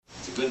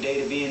a good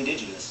day to be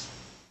indigenous.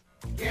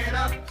 Get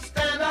up,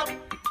 stand up.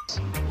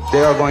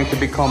 They are going to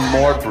become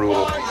more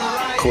brutal.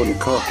 Couldn't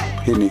cut,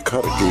 hitting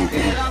cut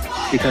again.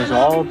 Because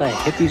all the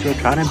hippies were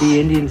trying to be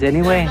Indians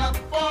anyway.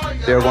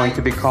 They're going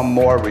to become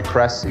more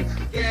repressive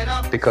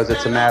because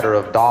it's a matter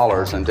of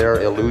dollars and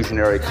their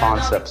illusionary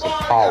concepts of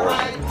power.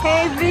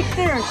 Hey,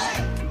 Victor.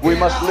 We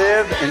must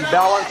live in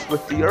balance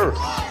with the earth.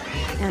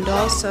 And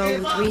also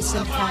with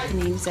recent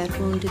happenings at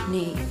Wounded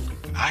Knee.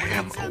 I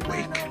am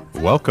awake.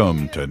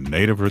 Welcome to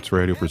Native Roots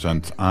Radio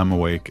presents I'm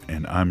Awake,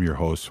 and I'm your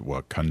host,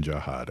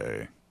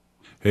 xhkezso.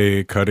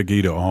 Hey,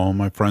 Kadagi to all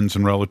my friends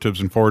and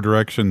relatives in four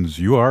directions.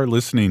 You are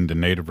listening to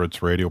Native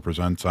Roots Radio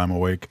presents I'm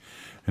Awake,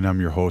 and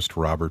I'm your host,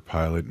 Robert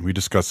Pilot. And we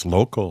discuss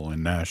local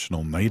and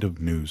national Native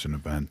news and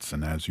events.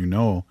 And as you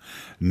know,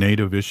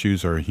 Native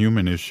issues are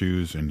human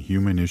issues, and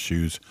human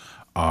issues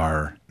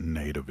are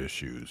Native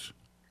issues.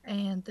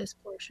 And this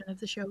portion of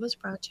the show is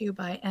brought to you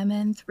by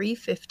MN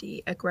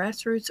 350, a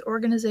grassroots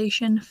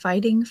organization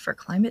fighting for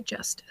climate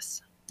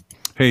justice.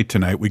 Hey,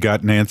 tonight we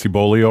got Nancy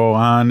Beaulieu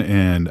on,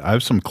 and I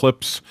have some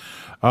clips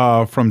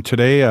from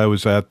today. I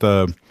was at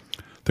the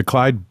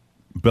Clyde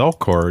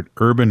Belcourt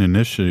Urban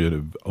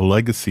Initiative,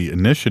 Legacy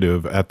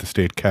Initiative at the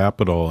state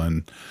capitol,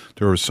 and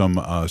there were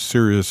some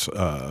serious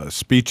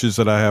speeches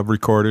that I have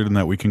recorded and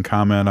that we can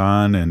comment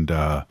on, and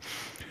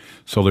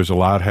so there's a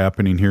lot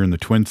happening here in the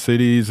Twin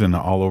Cities and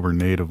all over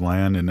Native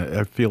land, and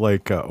I feel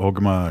like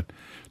Ogama,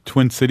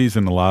 Twin Cities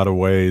in a lot of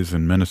ways,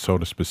 and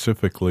Minnesota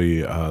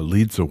specifically,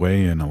 leads the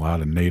way in a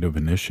lot of Native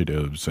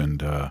initiatives,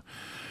 and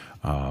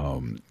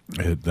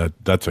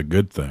that's a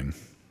good thing.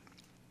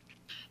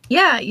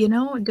 Yeah,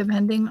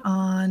 depending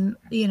on,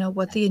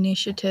 what the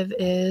initiative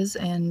is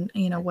and,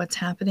 what's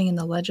happening in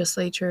the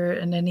legislature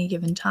at any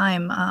given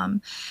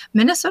time.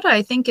 Minnesota,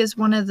 I think, is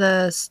one of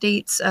the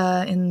states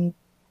in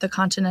the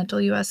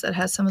continental U.S. that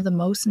has some of the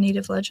most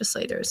Native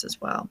legislators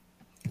as well.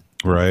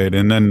 Right.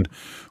 And then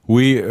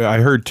I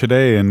heard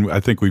today, and I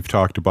think we've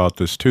talked about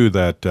this too,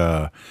 that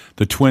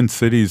the Twin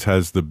Cities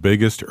has the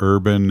biggest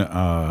urban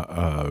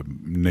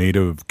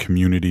Native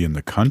community in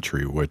the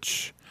country,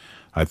 which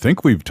I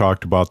think we've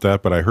talked about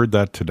that, but I heard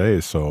that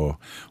today. So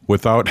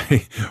without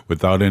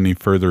any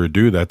further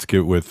ado, let's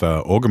get with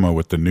Ogama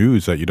with the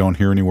news that you don't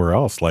hear anywhere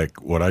else,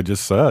 like what I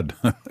just said.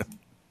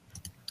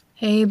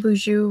 Hey,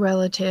 Boozhoo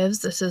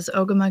relatives, this is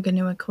Ogama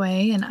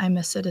Ganuakwe, and I'm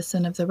a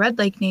citizen of the Red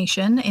Lake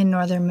Nation in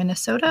northern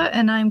Minnesota,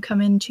 and I'm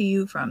coming to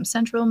you from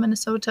central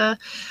Minnesota,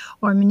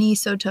 or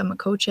Minnesota,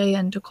 Makoche,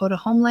 and Dakota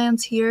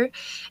homelands here,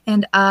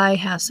 and I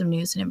have some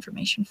news and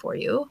information for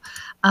you.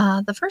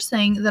 The first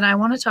thing that I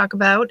want to talk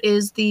about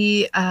is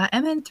the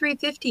MN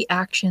 350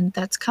 action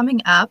that's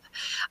coming up.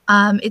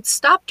 It's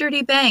Stop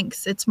Dirty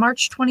Banks. It's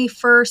March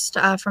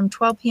 21st from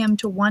 12 p.m.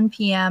 to 1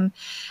 p.m.,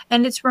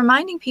 and it's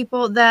reminding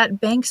people that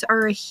banks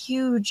are a huge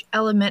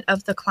element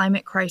of the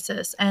climate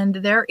crisis, and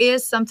there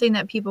is something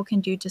that people can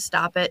do to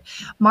stop it.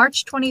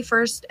 March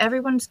 21st,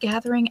 everyone's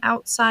gathering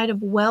outside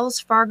of Wells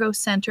Fargo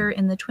Center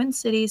in the Twin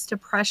Cities to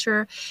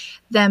pressure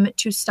them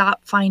to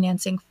stop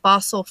financing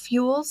fossil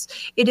fuels.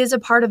 It is a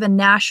part of a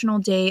national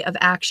day of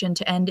action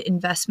to end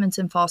investments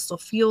in fossil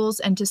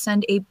fuels and to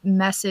send a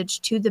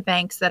message to the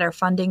banks that are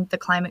funding the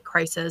climate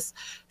crisis.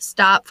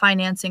 Stop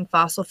financing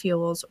fossil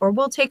fuels, or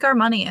we'll take our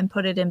money and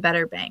put it in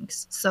better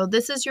banks. So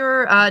this is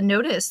your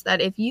notice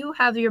that if you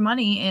have your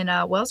money in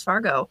Wells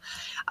Fargo,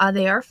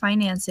 they are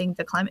financing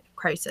the climate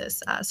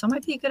crisis. So it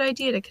might be a good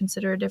idea to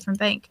consider a different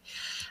bank.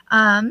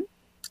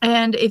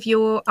 And if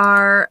you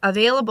are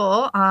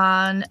available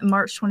on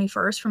March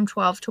 21st from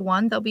 12 to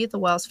 1, they'll be at the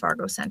Wells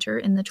Fargo Center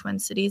in the Twin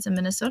Cities in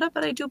Minnesota.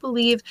 But I do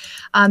believe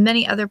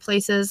many other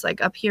places,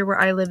 like up here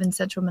where I live in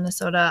central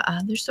Minnesota,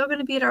 they're still going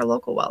to be at our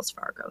local Wells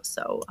Fargo.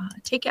 So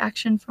take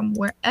action from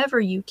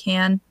wherever you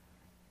can.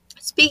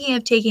 Speaking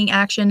of taking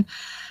action,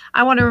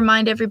 I want to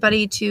remind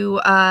everybody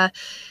to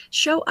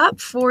show up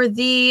for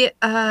the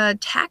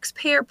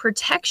Taxpayer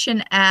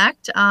Protection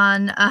Act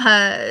on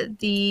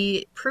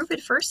the Prove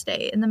It First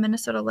Day in the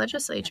Minnesota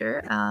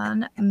legislature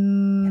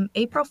on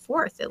April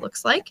 4th, it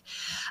looks like.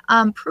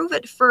 Prove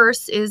It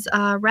First is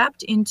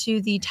wrapped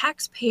into the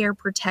Taxpayer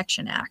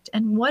Protection Act.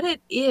 And what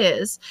it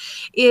is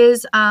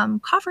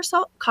copper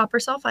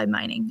sulfide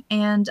mining,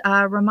 and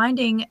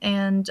reminding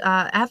and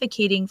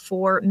advocating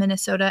for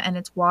Minnesota and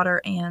its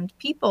water and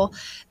people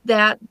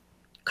that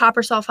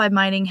copper sulfide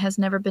mining has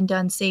never been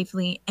done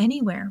safely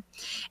anywhere.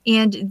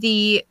 And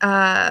the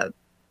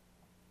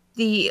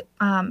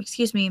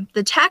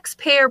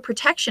Taxpayer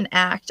Protection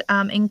Act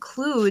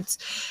includes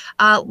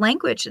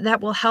language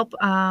that will help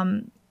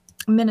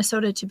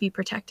Minnesota to be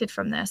protected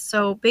from this.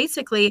 So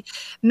basically,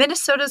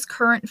 Minnesota's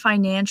current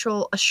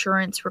financial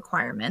assurance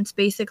requirements,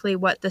 basically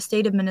what the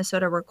state of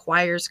Minnesota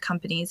requires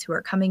companies who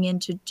are coming in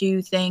to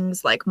do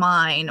things like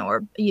mine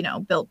or,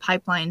 build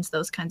pipelines,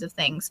 those kinds of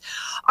things,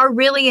 are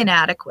really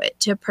inadequate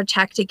to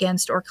protect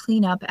against or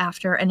clean up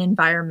after an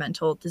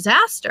environmental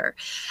disaster.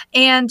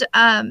 And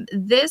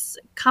this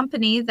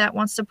company that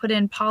wants to put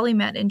in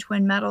polymet and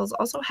twin metals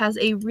also has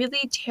a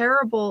really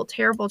terrible,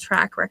 terrible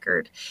track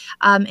record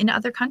in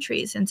other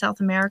countries in South South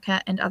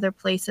America and other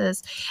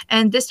places.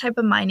 And this type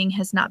of mining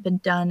has not been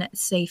done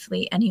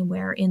safely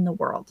anywhere in the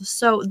world.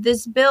 So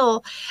this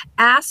bill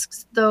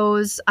asks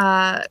those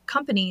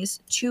companies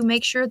to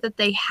make sure that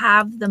they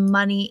have the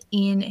money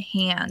in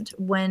hand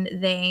when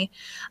they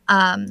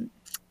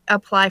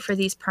apply for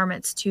these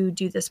permits to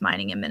do this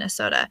mining in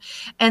Minnesota.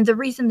 And the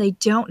reason they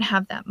don't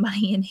have that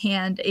money in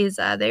hand is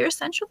they're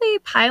essentially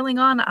piling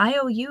on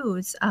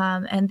IOUs.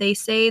 And they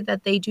say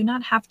that they do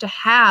not have to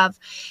have,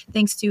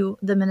 thanks to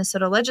the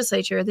Minnesota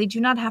legislature, they do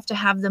not have to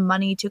have the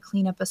money to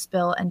clean up a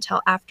spill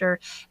until after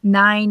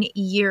 9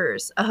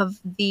 years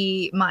of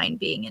the mine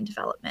being in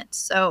development.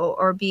 So,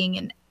 or being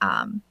in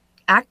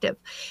active.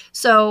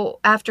 So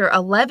after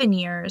 11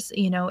 years,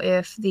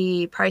 if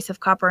the price of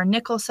copper and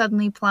nickel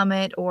suddenly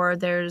plummet, or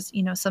there's,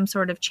 some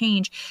sort of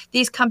change,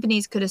 these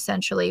companies could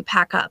essentially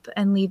pack up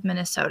and leave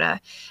Minnesota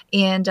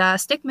and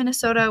stick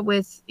Minnesota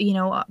with,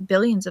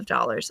 billions of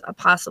dollars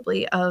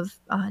possibly of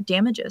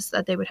damages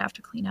that they would have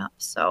to clean up.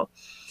 So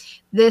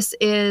this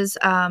is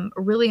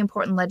really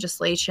important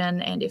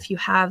legislation, and if you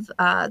have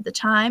the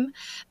time,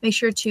 make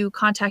sure to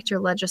contact your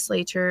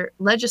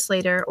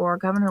legislator or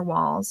Governor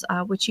Walz,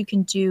 which you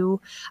can do.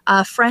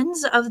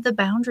 Friends of the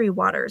Boundary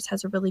Waters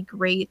has a really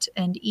great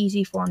and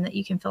easy form that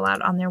you can fill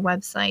out on their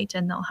website,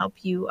 and they'll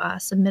help you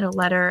submit a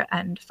letter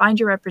and find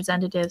your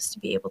representatives to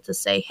be able to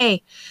say,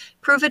 hey,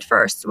 prove it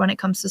first when it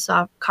comes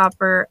to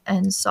copper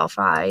and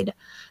sulfide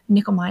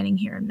nickel mining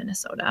here in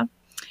Minnesota.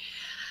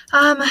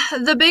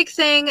 The big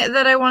thing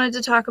that I wanted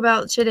to talk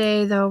about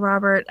today, though,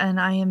 Robert, and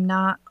I am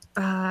not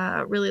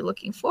really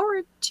looking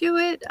forward to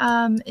it,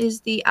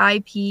 is the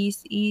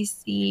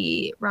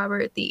IPCC,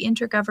 Robert, the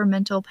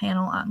Intergovernmental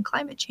Panel on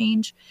Climate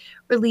Change,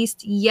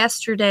 released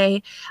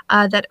yesterday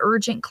that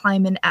urgent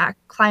climate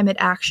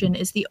action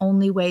is the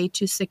only way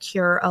to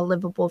secure a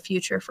livable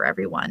future for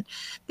everyone.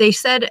 They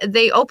said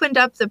they opened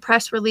up the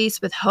press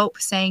release with hope,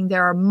 saying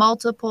there are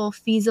multiple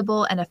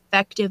feasible and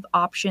effective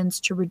options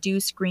to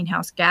reduce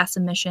greenhouse gas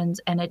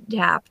emissions and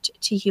adapt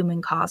to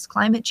human-caused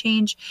climate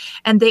change,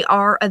 and they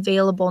are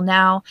available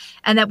now,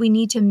 and that we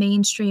need to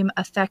mainstream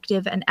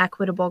effective and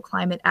equitable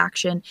climate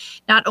action,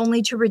 not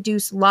only to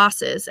reduce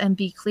losses, and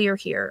be clear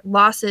here,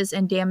 losses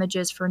and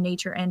damages for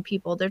nature and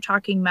people. They're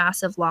talking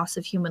massive loss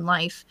of human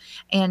life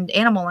and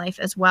animal life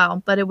as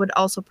well, but it would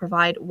also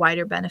provide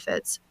wider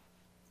benefits.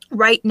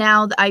 Right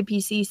now, the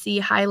IPCC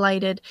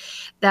highlighted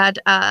that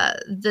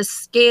the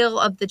scale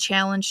of the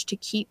challenge to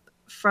keep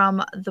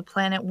the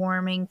planet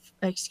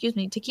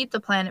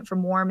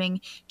from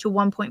warming to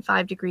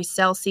 1.5 degrees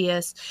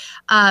Celsius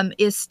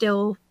is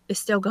still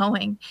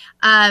going.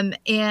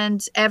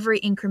 And every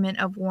increment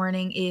of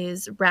warning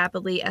is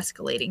rapidly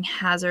escalating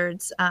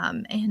hazards.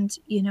 And,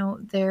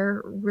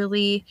 they're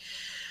really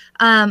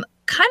kind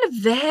of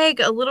vague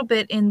a little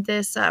bit in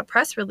this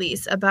press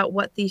release about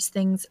what these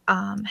things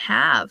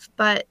have.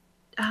 But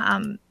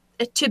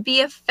to be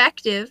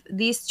effective,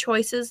 these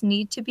choices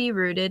need to be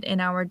rooted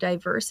in our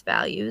diverse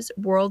values,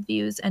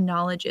 worldviews, and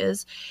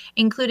knowledges,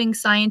 including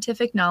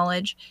scientific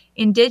knowledge,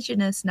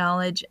 indigenous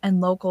knowledge, and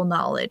local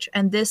knowledge.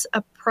 And this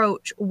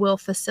approach will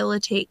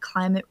facilitate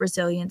climate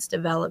resilience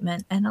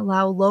development and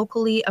allow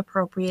locally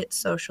appropriate,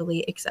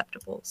 socially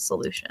acceptable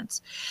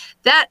solutions.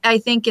 That, I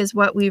think, is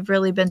what we've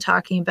really been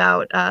talking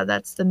about.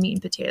 That's the meat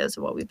and potatoes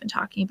of what we've been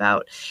talking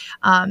about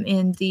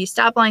in the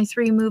Stop Line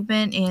 3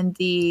 movement, in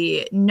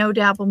the No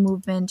Dabble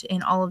movement,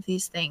 in all of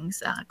these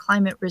things.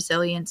 Climate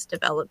resilience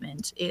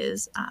development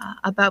is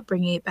about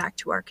bringing it back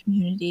to our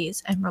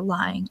communities and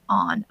relying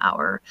on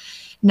our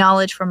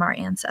knowledge from our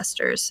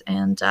ancestors.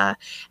 And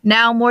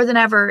now more than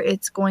ever,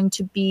 it's going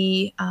to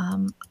be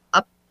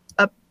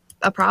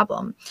a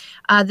problem.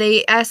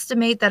 They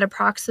estimate that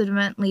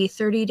approximately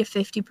 30 to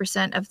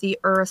 50% of the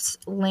Earth's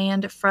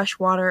land,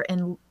 freshwater,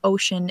 and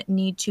ocean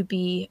need to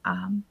be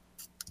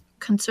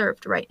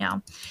conserved right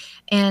now.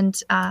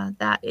 And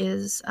that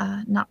is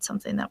not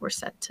something that we're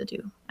set to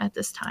do at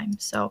this time.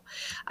 So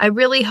I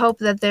really hope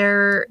that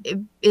there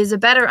is a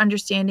better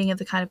understanding of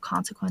the kind of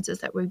consequences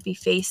that we'd be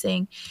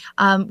facing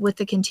with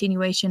the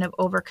continuation of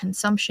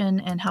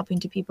overconsumption and helping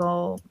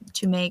people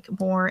to make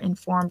more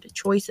informed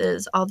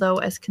choices. Although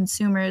as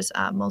consumers,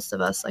 most of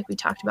us, like we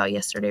talked about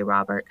yesterday,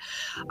 Robert,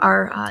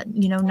 are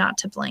not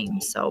to blame.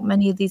 So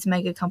many of these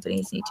mega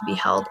companies need to be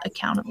held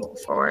accountable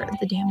for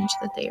the damage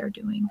that they are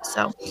doing.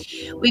 So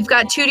we've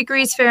got 2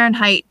 degrees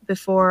Fahrenheit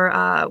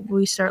before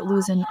we start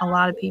losing a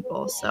lot of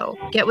people. So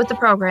get with the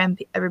program,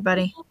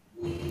 everybody.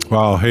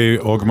 Well, hey,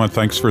 Ogama,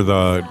 thanks for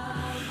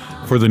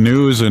the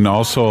news, and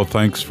also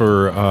thanks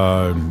for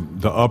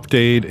the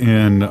update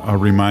and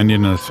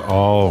reminding us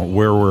all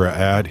where we're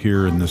at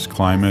here in this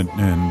climate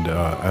and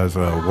as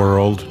a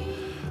world.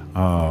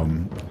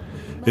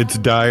 It's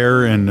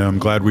dire, and I'm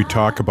glad we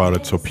talk about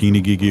it. So,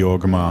 Pini Gigi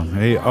Ogama.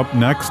 Hey, up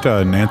next,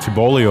 Nancy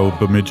Beaulieu,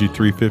 Bemidji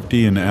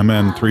 350 and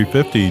MN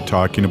 350,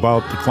 talking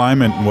about the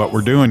climate and what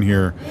we're doing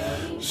here.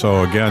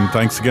 So, again,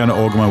 thanks again,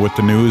 Ogama, with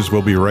the news.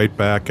 We'll be right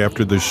back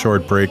after this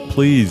short break.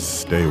 Please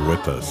stay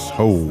with us.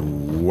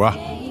 Ho-wah.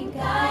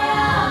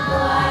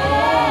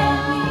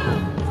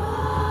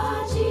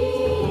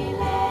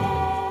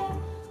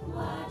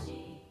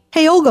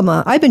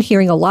 Ogama, I've been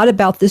hearing a lot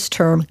about this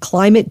term,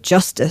 climate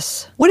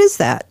justice. What is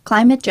that?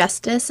 Climate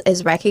justice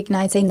is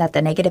recognizing that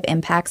the negative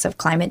impacts of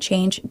climate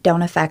change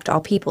don't affect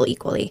all people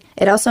equally.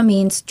 It also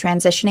means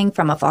transitioning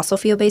from a fossil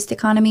fuel-based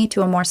economy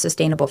to a more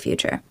sustainable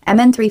future.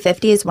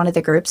 MN350 is one of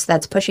the groups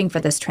that's pushing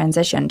for this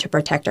transition to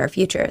protect our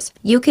futures.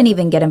 You can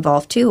even get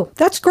involved too.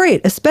 That's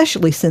great,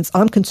 especially since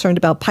I'm concerned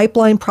about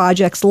pipeline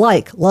projects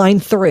like Line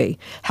 3.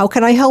 How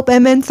can I help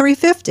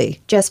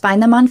MN350? Just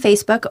find them on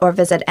Facebook or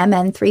visit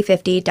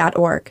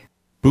mn350.org.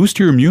 Boost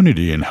your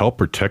immunity and help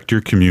protect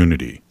your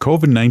community.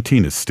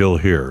 COVID-19 is still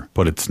here,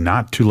 but it's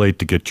not too late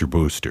to get your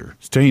booster.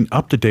 Staying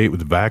up to date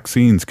with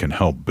vaccines can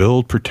help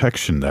build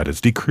protection that has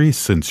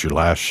decreased since your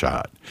last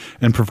shot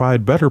and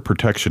provide better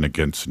protection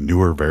against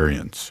newer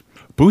variants.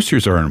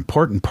 Boosters are an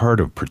important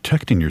part of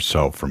protecting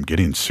yourself from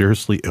getting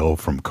seriously ill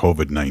from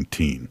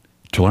COVID-19.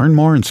 To learn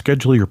more and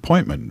schedule your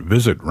appointment,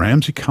 visit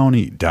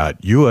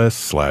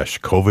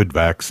ramseycounty.us/COVID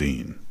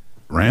vaccine.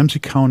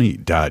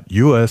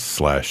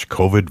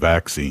 ramseycounty.us/COVID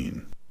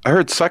vaccine. I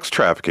heard sex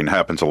trafficking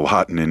happens a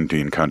lot in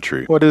Indian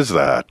country. What is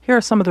that? Here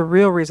are some of the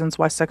real reasons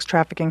why sex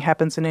trafficking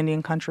happens in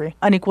Indian country.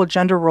 Unequal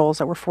gender roles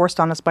that were forced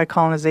on us by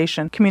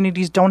colonization.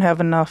 Communities don't have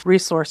enough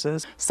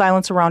resources.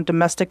 Silence around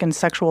domestic and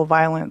sexual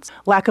violence.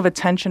 Lack of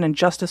attention and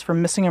justice for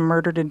missing and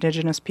murdered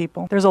Indigenous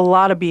people. There's a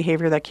lot of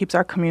behavior that keeps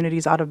our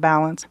communities out of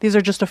balance. These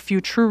are just a few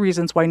true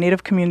reasons why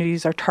Native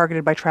communities are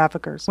targeted by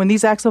traffickers. When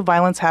these acts of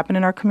violence happen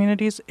in our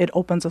communities, it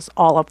opens us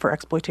all up for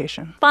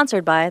exploitation.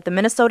 Sponsored by the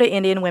Minnesota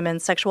Indian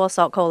Women's Sexual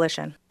Assault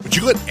Coalition. Would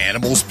you let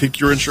animals pick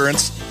your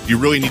insurance? Do you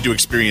really need to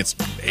experience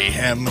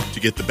mayhem to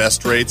get the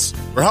best rates?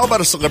 Or how about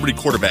a celebrity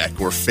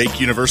quarterback or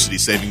fake university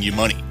saving you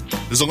money?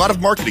 There's a lot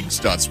of marketing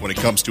stunts when it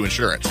comes to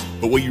insurance,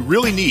 but what you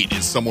really need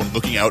is someone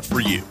looking out for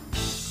you.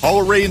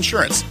 Call Array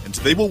Insurance, and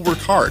they will work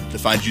hard to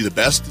find you the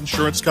best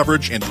insurance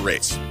coverage and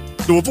rates.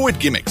 So avoid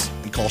gimmicks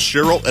and call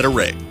Cheryl at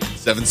Array,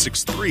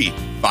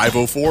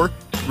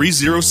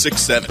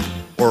 763-504-3067,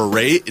 or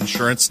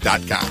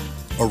arrayinsurance.com.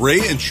 Array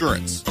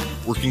Insurance,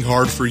 working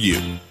hard for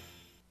you.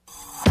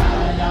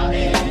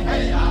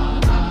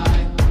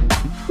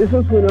 This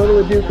is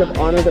Winona LaDuke of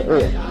Honor the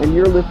Earth, and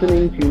you're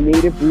listening to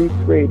Native Roots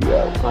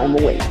Radio. I'm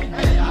Awake.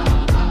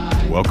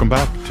 Welcome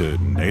back to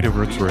Native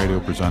Roots Radio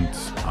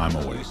presents I'm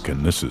Awake,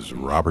 and this is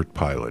Robert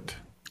Pilot.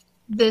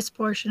 This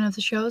portion of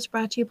the show is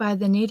brought to you by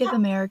the Native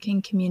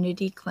American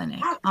Community Clinic,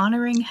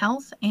 honoring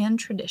health and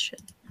tradition.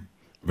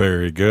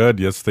 Very good.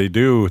 Yes, they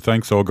do.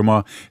 Thanks,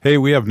 Ogama. Hey,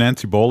 we have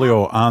Nancy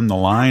Beaulieu on the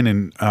line.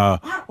 And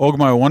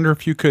Ogama, I wonder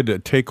if you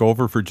could take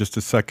over for just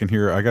a second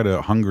here. I got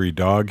a hungry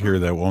dog here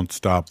that won't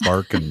stop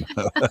barking.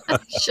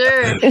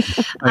 Sure.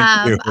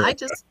 I'm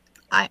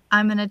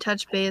going to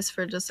touch base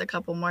for just a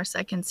couple more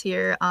seconds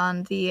here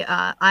on the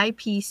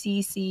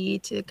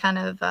IPCC to kind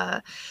of,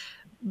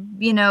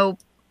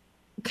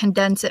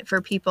 condense it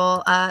for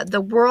people. The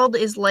world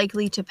is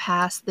likely to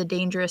pass the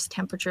dangerous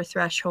temperature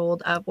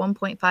threshold of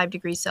 1.5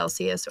 degrees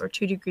Celsius or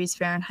 2 degrees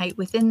Fahrenheit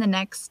within the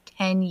next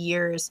 10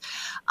 years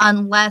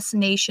unless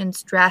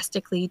nations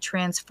drastically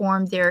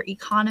transform their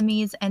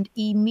economies and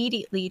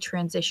immediately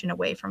transition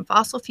away from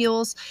fossil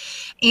fuels.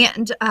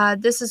 And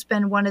this has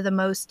been one of the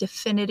most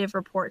definitive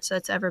reports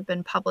that's ever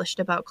been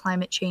published about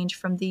climate change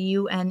from the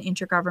UN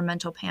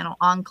Intergovernmental Panel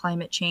on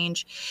Climate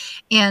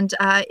Change. And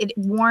it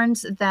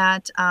warns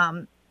that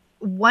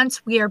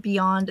once we are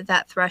beyond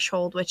that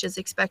threshold, which is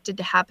expected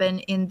to happen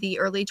in the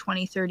early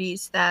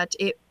 2030s, that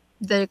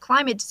the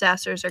climate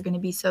disasters are going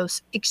to be so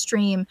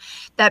extreme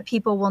that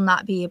people will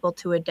not be able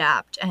to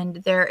adapt.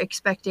 And they're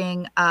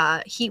expecting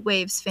heat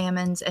waves,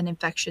 famines, and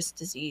infectious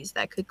disease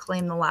that could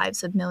claim the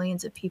lives of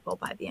millions of people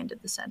by the end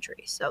of the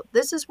century. So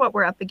this is what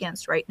we're up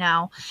against right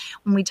now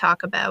when we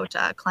talk about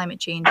climate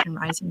change and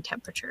rising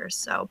temperatures.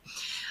 So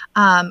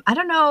I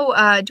don't know,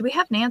 do we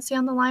have Nancy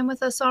on the line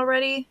with us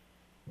already?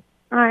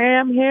 I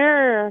am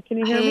here. Can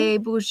you hear me? Hey,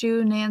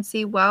 Bonjour,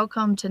 Nancy.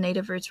 Welcome to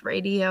Native Roots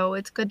Radio.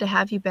 It's good to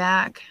have you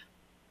back.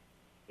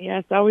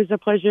 Yes, always a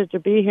pleasure to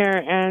be here.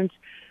 And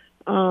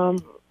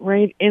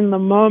right in the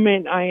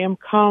moment, I am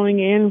calling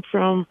in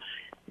from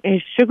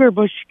a sugar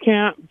bush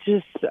camp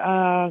just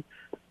 2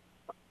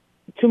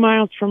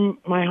 miles from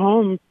my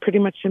home, pretty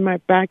much in my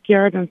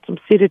backyard on some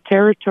ceded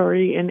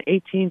territory in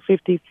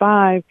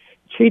 1855,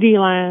 treaty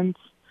lands.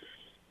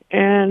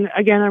 And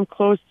again, I'm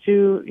close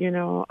to,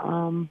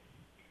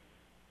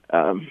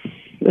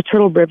 the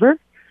Turtle River,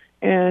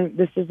 and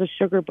this is a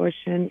sugar bush.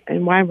 And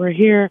why we're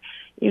here,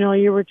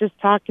 you were just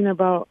talking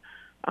about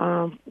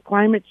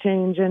climate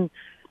change, and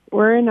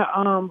we're in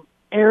a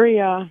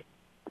area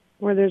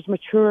where there's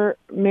mature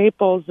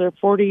maples. They're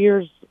 40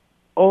 years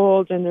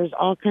old, and there's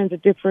all kinds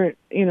of different,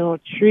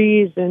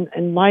 trees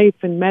and life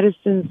and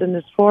medicines in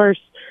this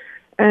forest.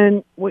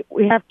 And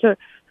we have to,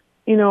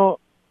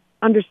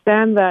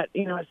 understand that,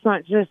 it's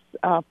not just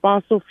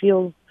fossil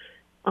fuels,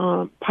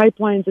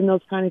 pipelines and those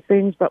kind of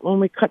things, but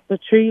when we cut the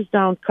trees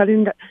down,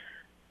 cutting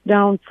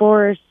down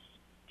forests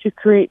to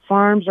create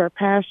farms or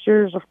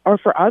pastures or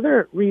for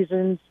other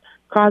reasons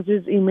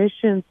causes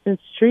emissions, since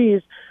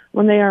trees,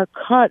 when they are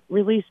cut,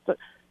 release the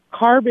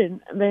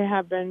carbon they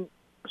have been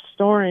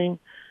storing.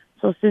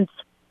 So since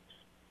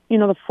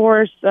the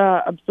forests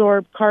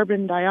absorb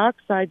carbon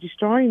dioxide.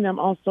 Destroying them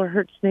also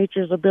hurts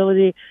nature's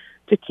ability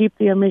to keep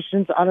the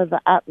emissions out of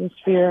the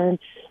atmosphere. And,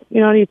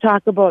 you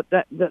talk about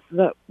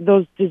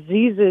those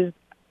diseases,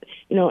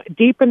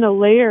 deep in the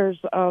layers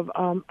of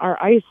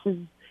our ices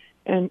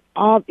and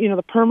all,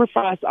 the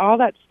permafrost, all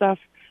that stuff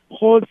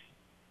holds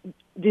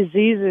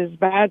diseases,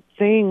 bad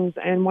things.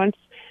 And once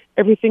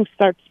everything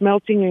starts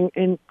melting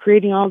and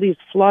creating all these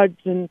floods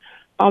and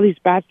all these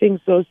bad things,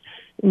 those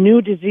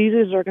new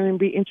diseases are going to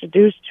be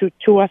introduced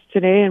to us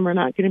today, and we're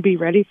not going to be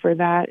ready for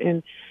that.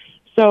 And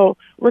so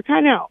we're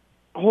kind of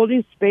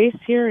holding space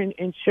here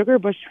in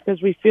Sugarbush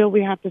because we feel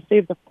we have to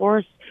save the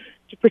forest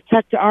to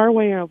protect our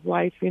way of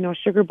life.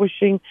 Sugar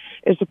bushing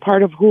is a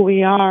part of who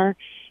we are.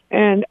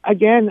 And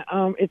again,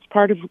 it's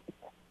part of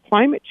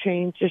climate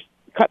change, just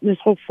cutting this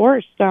whole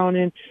forest down.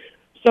 And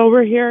so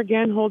we're here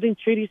again holding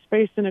treaty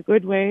space in a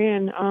good way.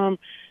 And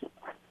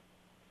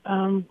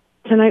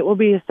tonight will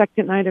be a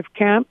second night of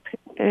camp.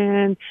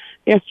 And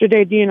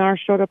yesterday DNR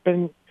showed up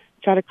and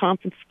tried to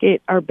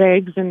confiscate our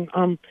bags and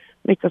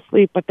make us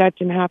leave, but that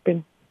didn't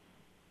happen.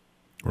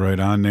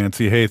 Right on,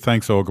 Nancy. Hey,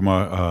 thanks,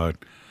 Ogama.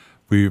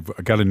 We've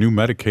got a new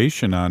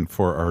medication on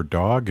for our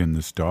dog, and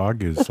this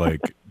dog is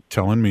like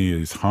telling me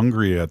he's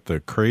hungry at the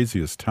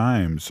craziest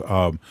times.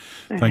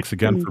 Thanks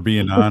again for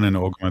being on, and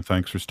Ogama,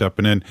 thanks for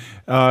stepping in.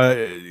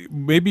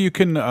 Maybe you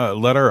can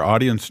let our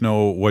audience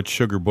know what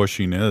sugar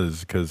bushing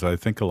is, because I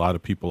think a lot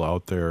of people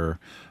out there,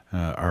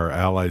 our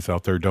allies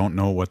out there, don't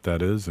know what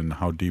that is and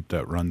how deep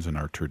that runs in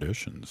our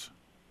traditions.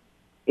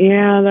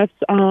 Yeah,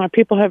 that's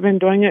people have been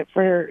doing it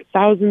for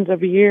thousands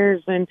of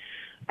years, and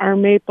our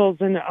maples,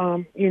 and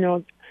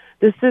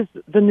this is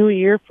the new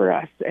year for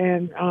us,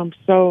 and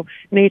so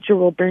nature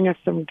will bring us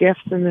some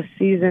gifts in this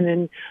season,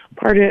 and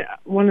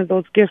one of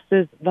those gifts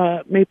is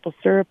the maple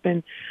syrup,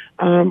 and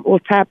we'll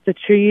tap the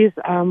trees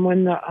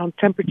when the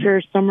temperature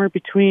is somewhere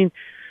between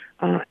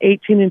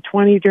 18 and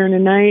 20 during the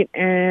night,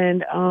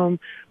 and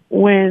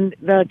when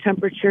the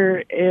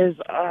temperature is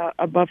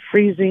above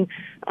freezing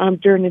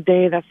during the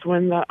day, that's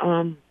when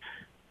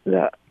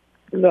the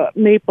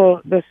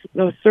maple, the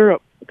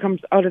syrup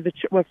comes out of the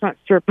tree. Well, it's not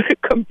syrup, but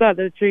it comes out of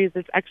the trees.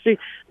 It's actually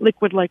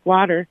liquid like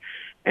water.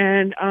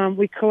 And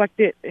we collect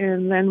it,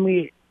 and then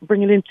we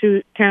bring it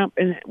into camp,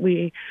 and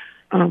we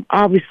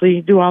obviously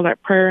do all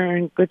that prayer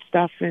and good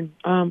stuff, and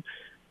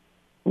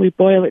we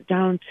boil it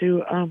down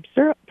to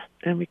syrup,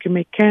 and we can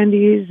make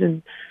candies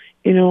and,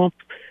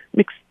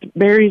 mix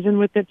berries in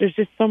with it. There's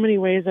just so many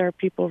ways our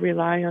people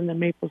rely on the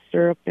maple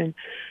syrup. And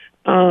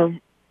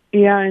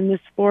in this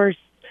forest,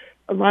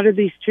 a lot of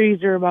these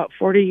trees are about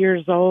 40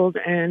 years old,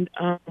 and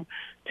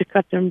to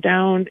cut them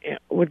down, it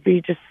would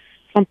be just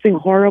something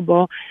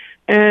horrible.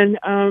 And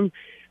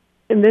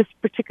in this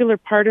particular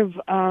part of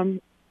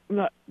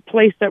the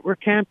place that we're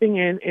camping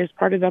in is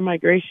part of the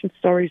migration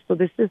story. So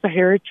this is a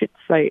heritage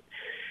site,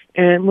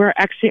 and we're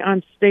actually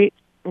on state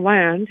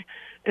land.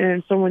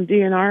 And so when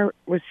DNR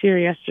was here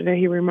yesterday,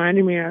 he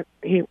reminded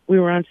me we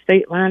were on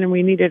state land and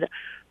we needed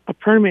a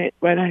permit.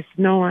 But I said,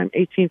 no, I'm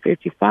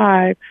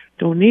 1855,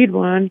 don't need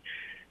one,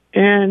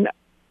 and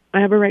I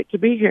have a right to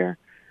be here.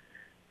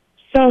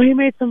 So he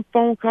made some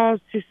phone calls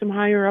to some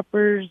higher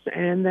uppers,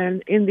 and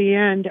then in the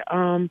end,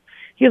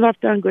 he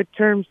left on good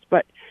terms.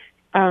 But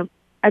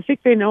I think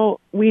we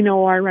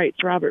know our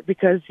rights, Robert,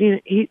 because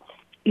he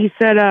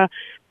said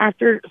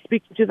after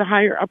speaking to the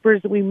higher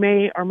uppers, we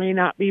may or may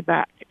not be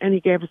back, and he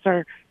gave us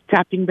our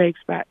tapping bags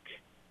back.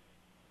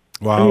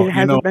 Wow, it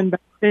hasn't been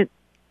back since.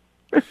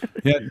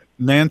 Yeah,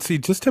 Nancy,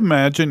 just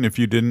imagine if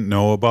you didn't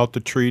know about the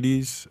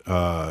treaties,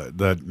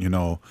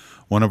 that,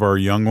 one of our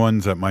young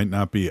ones that might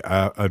not be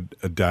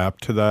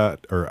adapt to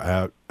that or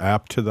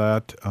apt to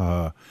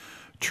that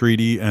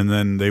treaty, and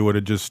then they would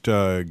have just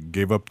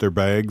gave up their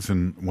bags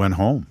and went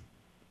home.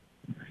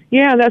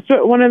 Yeah, that's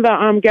what one of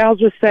the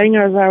gals was saying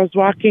as I was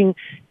walking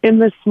in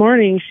this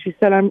morning. She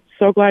said, I'm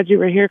so glad you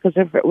were here, because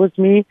if it was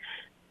me,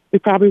 we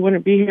probably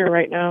wouldn't be here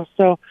right now.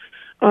 So,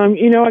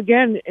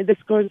 again, this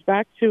goes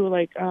back to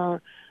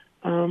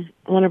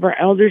one of our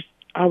elders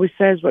always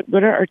says, what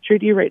good are our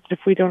treaty rights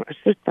if we don't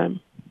assert them?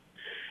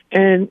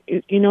 And,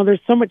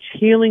 there's so much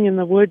healing in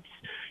the woods.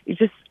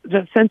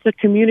 The sense of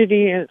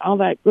community and all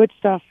that good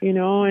stuff,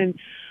 and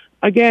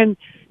again,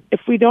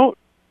 if we don't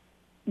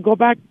go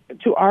back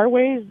to our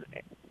ways,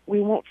 we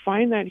won't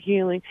find that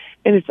healing.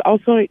 And it's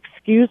also an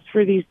excuse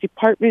for these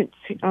departments,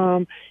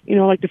 like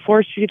the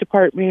forestry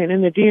department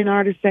and the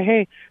DNR, to say,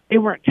 hey, they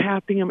weren't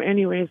tapping them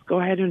anyways, go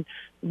ahead and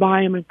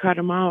buy them and cut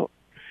them out.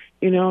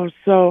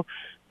 So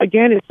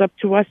again, it's up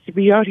to us to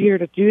be out here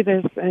to do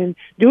this and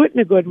do it in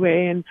a good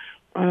way. And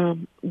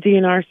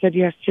DNR said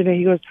yesterday,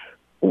 he goes,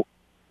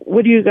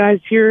 what are you guys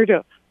here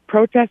to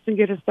protest and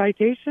get a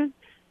citation?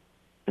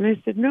 And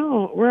I said,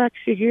 no, we're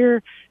actually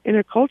here in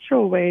a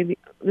cultural way.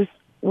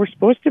 We're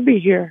supposed to be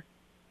here.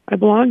 I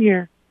belong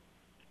here.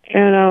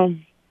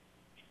 And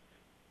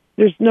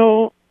you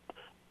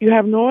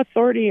have no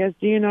authority as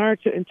DNR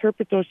to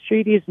interpret those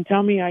treaties and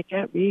tell me I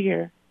can't be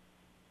here.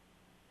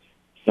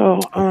 So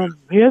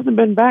he hasn't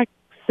been back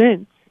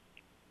since.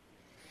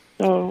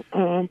 So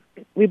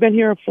we've been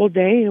here a full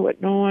day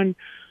with no one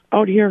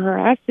out here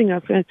harassing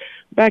us. And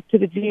back to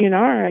the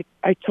DNR,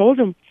 I told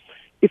them,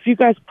 if you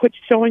guys quit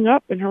showing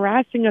up and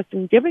harassing us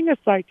and giving us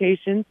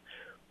citations,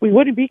 we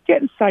wouldn't be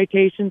getting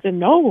citations. And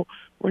no,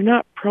 we're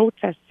not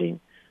protesting.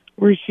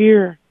 We're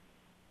here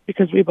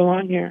because we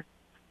belong here.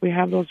 We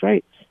have those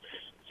rights.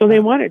 So they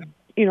want to,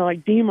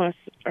 deem us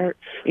or,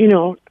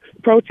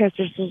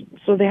 protesters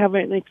so they have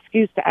an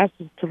excuse to ask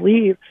us to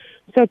leave.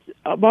 So it's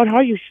about how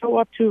you show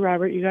up too,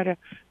 Robert. You got to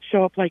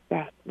show up like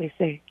that, they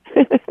say.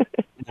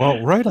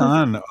 Well, right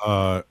on,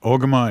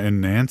 Ogama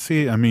and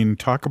Nancy. I mean,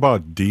 talk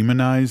about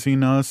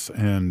demonizing us,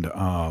 and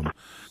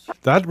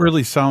that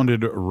really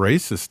sounded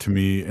racist to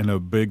me in a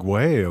big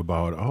way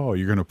about,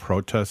 you're going to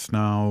protest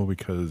now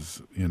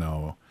because,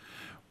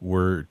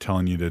 we're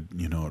telling you to,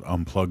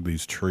 unplug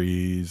these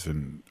trees,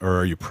 or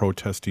are you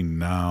protesting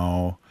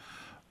now?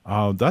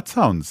 That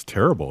sounds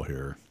terrible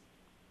here.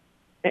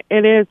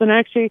 It is, and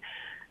actually,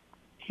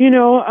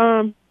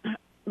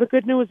 the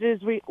good news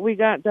is we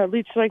got the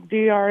Leech Lake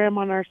DRM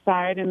on our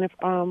side, and if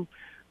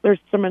there's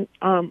some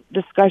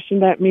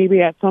discussion that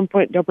maybe at some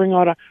point they'll bring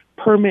out a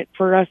permit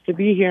for us to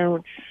be here.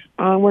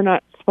 We're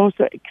not supposed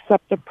to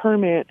accept a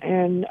permit,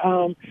 and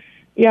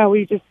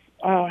we just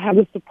have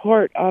the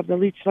support of the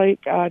Leech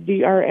Lake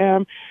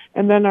DRM,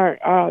 and then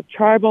our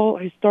tribal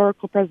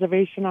historical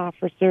preservation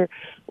officer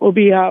will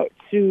be out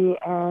to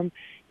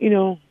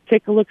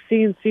take a look,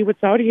 see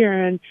what's out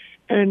here,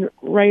 and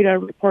write a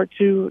report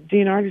to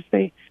DNR to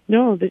say,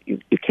 no, that you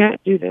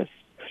can't do this.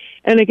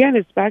 And again,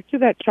 it's back to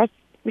that trust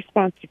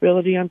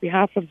responsibility on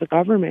behalf of the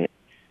government.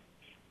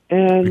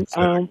 And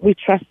exactly. We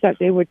trust that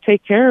they would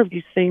take care of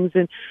these things.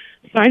 And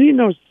signing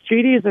those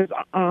treaties as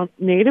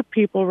Native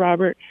people,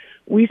 Robert,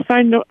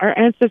 our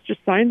ancestors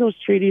signed those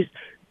treaties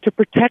to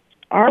protect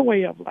our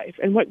way of life.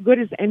 And what good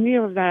is any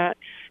of that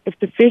if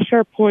the fish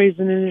are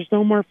poisoned and there's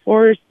no more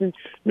forest and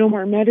no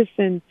more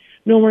medicine,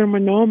 no more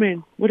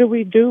monomen? What do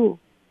we do?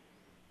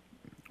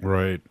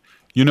 Right.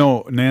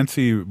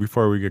 Nancy,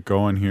 before we get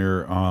going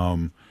here,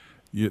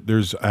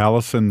 there's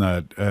Allison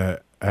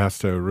that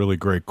asked a really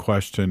great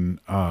question.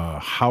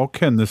 How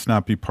can this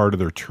not be part of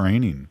their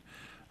training?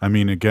 I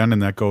mean, again,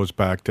 and that goes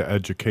back to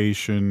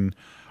education,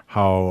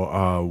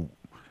 how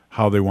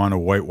they want to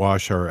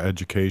whitewash our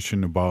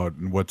education about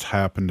what's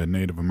happened to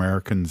Native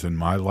Americans in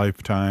my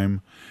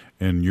lifetime,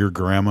 in your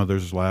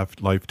grandmother's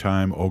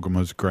lifetime,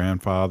 Ogama's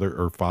grandfather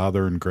or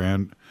father and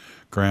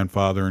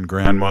grandfather and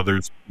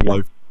grandmother's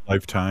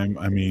lifetime.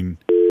 I mean,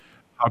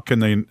 how can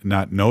they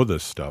not know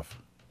this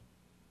stuff?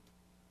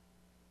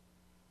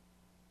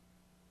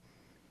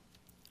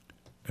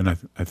 And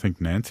I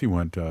think Nancy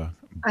went.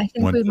 I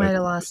think we might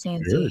have lost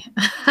Nancy.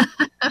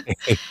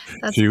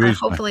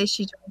 Hopefully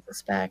she joins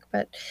us back.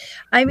 But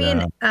I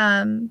mean,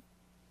 I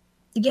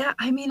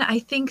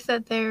think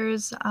that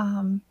there's,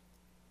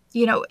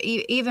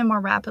 even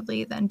more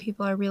rapidly than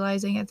people are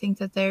realizing, I think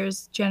that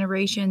there's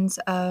generations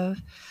of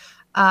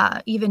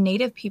even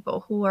Native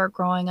people who are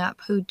growing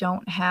up who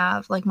don't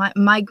have, like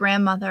my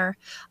grandmother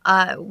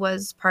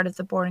was part of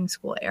the boarding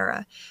school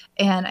era,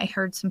 and I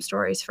heard some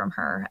stories from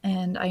her,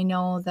 and I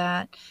know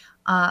that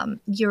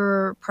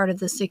you're part of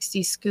the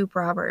 60s scoop,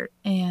 Robert,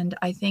 and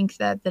I think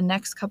that the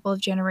next couple of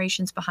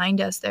generations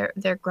behind us,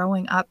 they're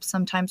growing up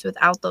sometimes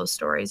without those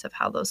stories of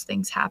how those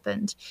things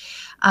happened,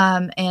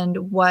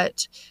 and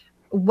what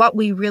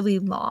we really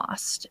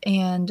lost.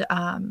 And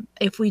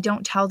if we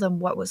don't tell them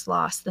what was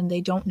lost, then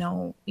they don't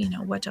know,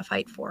 what to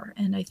fight for.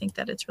 And I think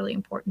that it's really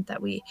important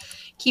that we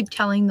keep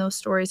telling those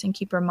stories and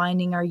keep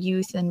reminding our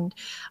youth and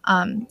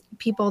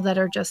people that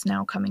are just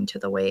now coming to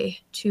the way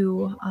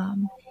to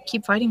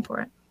keep fighting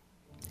for it.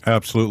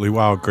 Absolutely.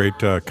 Wow. Great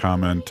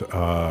comment.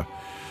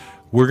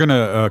 We're going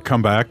to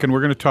come back and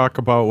we're going to talk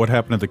about what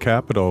happened at the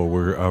Capitol.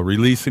 We're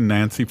releasing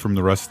Nancy from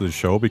the rest of the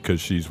show because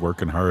she's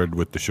working hard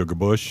with the Sugar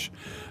Bush.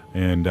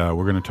 And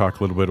we're going to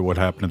talk a little bit of what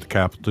happened at the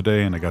Capitol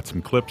today. And I got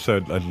some clips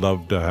I'd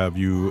love to have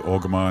you,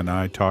 Ogama, and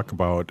I talk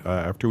about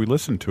after we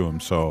listen to them.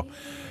 So,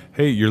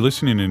 hey, you're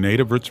listening to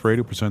Native Roots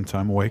Radio presents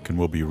I'm Awake, and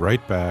we'll be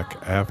right back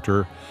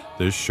after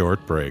this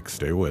short break.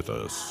 Stay with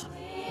us.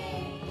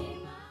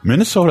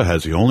 Minnesota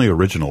has the only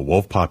original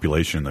wolf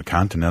population in the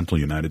continental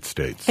United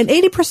States. And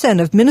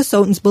 80% of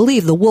Minnesotans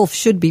believe the wolf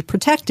should be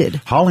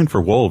protected. Howling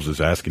for Wolves is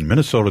asking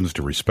Minnesotans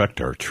to respect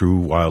our true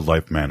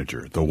wildlife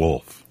manager, the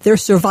wolf. Their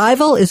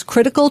survival is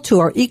critical to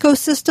our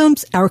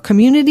ecosystems, our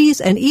communities,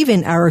 and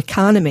even our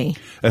economy.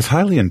 As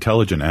highly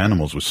intelligent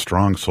animals with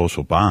strong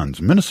social bonds,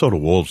 Minnesota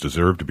wolves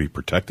deserve to be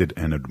protected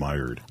and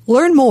admired.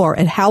 Learn more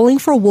at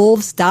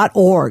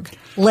howlingforwolves.org.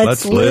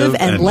 Let's live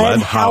and let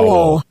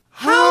howl.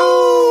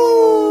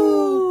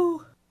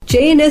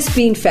 J&S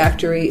Bean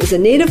Factory is a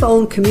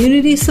native-owned,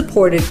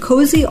 community-supported,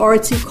 cozy,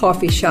 artsy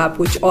coffee shop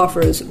which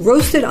offers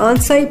roasted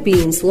on-site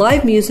beans,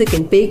 live music,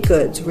 and baked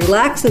goods.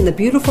 Relax in the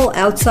beautiful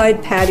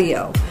outside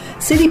patio.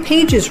 City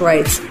Pages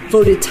writes,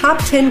 voted top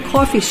 10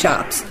 coffee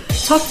shops.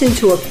 Tucked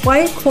into a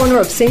quiet corner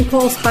of St.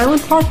 Paul's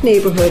Highland Park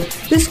neighborhood,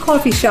 this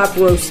coffee shop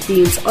roasts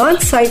beans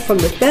on-site from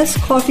the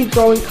best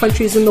coffee-growing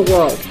countries in the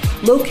world.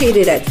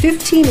 located at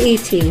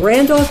 1518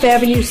 Randolph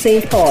Avenue,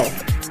 St. Paul.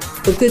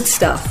 The good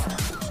stuff.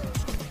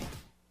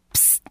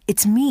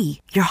 It's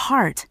me, your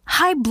heart.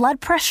 High blood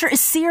pressure is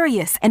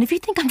serious, and if you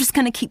think I'm just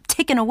gonna keep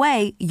ticking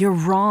away, you're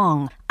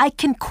wrong. I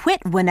can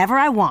quit whenever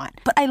I want,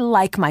 but I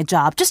like my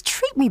job. Just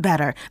treat me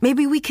better.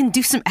 Maybe we can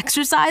do some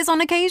exercise on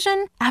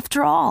occasion?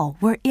 After all,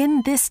 we're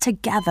in this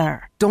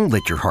together. Don't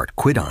let your heart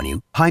quit on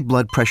you. High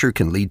blood pressure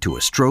can lead to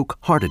a stroke,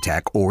 heart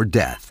attack, or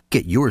death.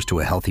 Get yours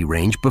to a healthy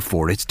range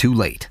before it's too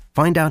late.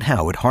 Find out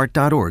how at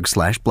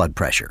heart.org/blood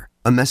pressure.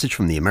 A message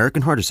from the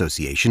American Heart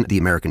Association, the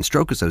American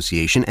Stroke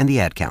Association, and the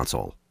Ad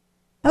Council.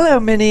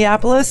 Hello,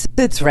 Minneapolis.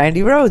 It's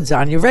Randy Rhodes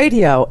on your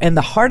radio in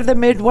the heart of the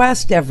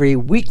Midwest every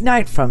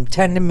weeknight from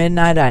 10 to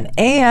midnight on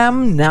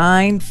AM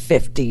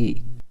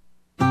 950.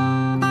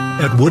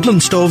 At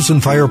Woodland Stoves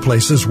and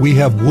Fireplaces, we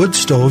have wood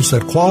stoves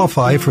that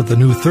qualify for the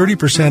new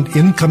 30%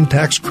 income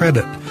tax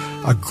credit.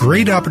 A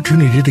great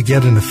opportunity to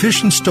get an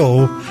efficient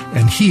stove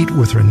and heat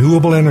with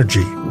renewable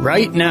energy.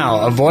 Right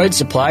now, avoid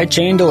supply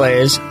chain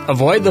delays,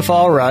 avoid the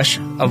fall rush,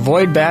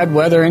 avoid bad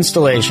weather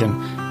installation,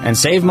 and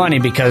save money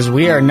because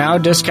we are now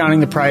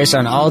discounting the price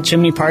on all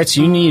chimney parts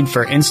you need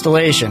for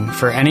installation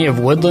for any of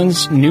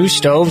Woodland's new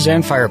stoves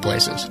and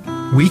fireplaces.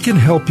 We can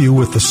help you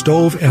with the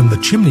stove and the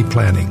chimney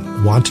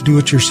planning. Want to do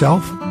it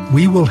yourself?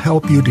 We will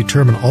help you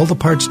determine all the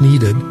parts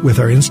needed with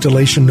our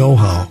installation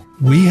know-how.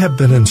 We have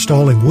been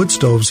installing wood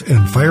stoves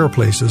and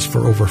fireplaces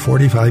for over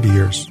 45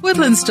 years.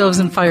 Woodland Stoves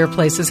and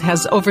Fireplaces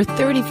has over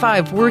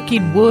 35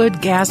 working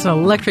wood, gas, and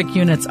electric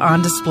units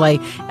on display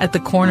at the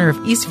corner of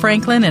East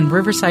Franklin and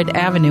Riverside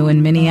Avenue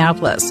in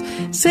Minneapolis.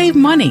 Save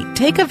money.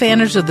 Take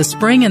advantage of the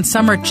spring and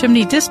summer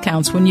chimney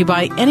discounts when you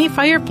buy any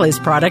fireplace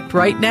product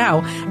right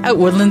now at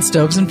Woodland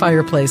Stoves and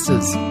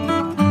Fireplaces.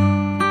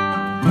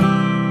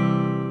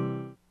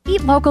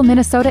 Eat Local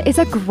Minnesota is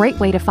a great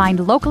way to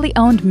find locally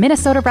owned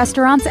Minnesota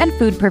restaurants and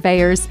food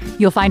purveyors.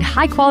 You'll find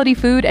high-quality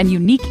food and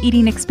unique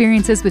eating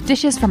experiences with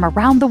dishes from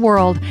around the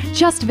world.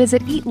 Just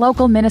visit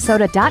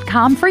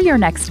eatlocalminnesota.com for your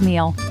next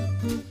meal.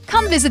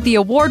 Come visit the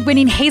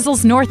award-winning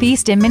Hazel's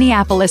Northeast in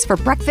Minneapolis for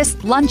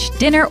breakfast, lunch,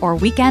 dinner, or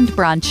weekend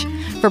brunch.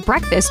 For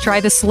breakfast, try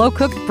the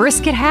slow-cooked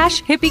brisket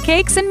hash, hippie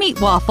cakes, and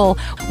meat waffle.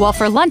 While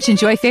for lunch,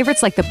 enjoy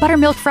favorites like the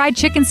buttermilk fried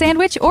chicken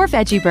sandwich or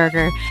veggie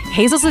burger.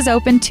 Hazel's is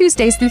open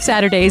Tuesdays through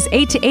Saturdays,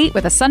 8 to 8,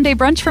 with a Sunday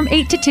brunch from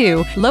 8 to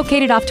 2.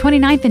 Located off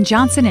 29th and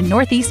Johnson in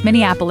Northeast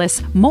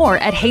Minneapolis. More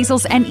at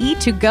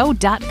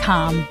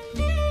hazelsne2go.com.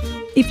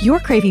 If you're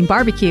craving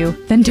barbecue,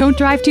 then don't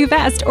drive too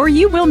fast or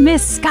you will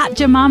miss Scott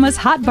Jamama's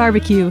Hot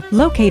Barbecue,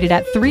 located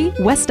at 3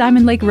 West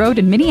Diamond Lake Road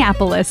in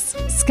Minneapolis.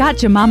 Scott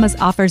Jamama's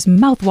offers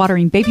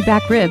mouth-watering baby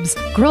back ribs,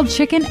 grilled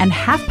chicken, and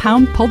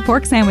half-pound pulled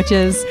pork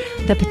sandwiches.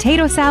 The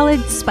potato salad,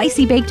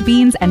 spicy baked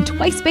beans, and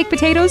twice-baked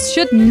potatoes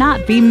should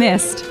not be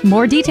missed.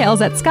 More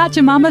details at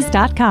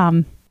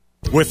scottjamamas.com.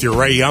 With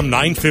your AM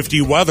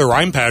 950 weather,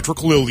 I'm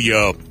Patrick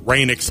Lilia.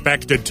 Rain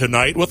expected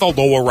tonight with a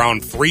low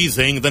around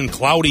freezing, then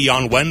cloudy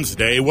on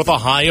Wednesday with a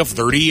high of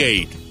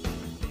 38.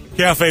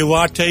 Cafe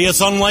Latte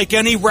is unlike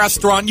any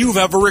restaurant you've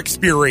ever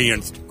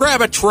experienced.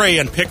 Grab a tray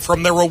and pick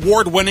from their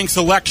award-winning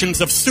selections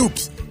of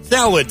soups,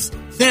 salads,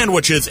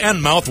 sandwiches,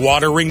 and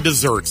mouth-watering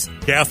desserts.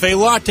 Cafe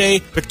Latte,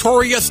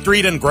 Victoria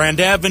Street and Grand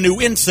Avenue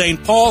in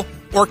St. Paul,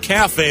 or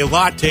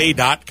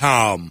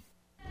cafelatte.com.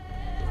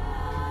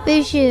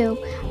 Bonjour.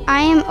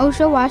 I am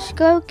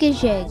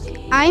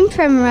xhkezso. I'm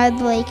from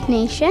Red Lake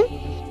Nation,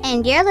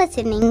 and you're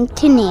listening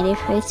to Native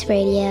Roots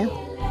Radio.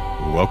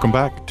 Welcome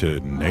back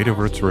to Native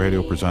Roots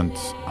Radio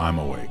presents I'm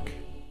Awake.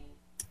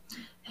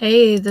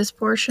 Hey, this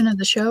portion of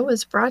the show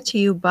is brought to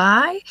you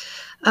by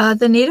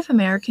the Native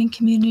American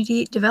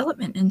Community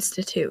Development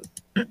Institute.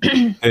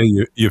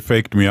 Hey, you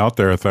faked me out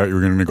there. I thought you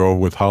were going to go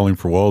with Howling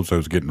for Wolves. I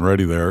was getting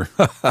ready there.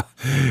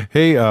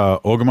 Hey,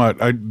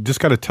 Ogamat, I just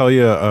got to tell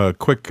you a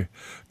quick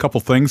couple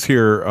things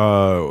here.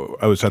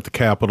 I was at the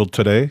Capitol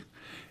today,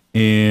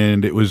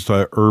 and it was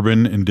the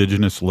Urban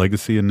Indigenous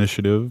Legacy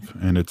Initiative,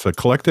 and it's a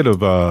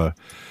collective of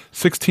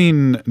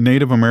 16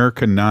 Native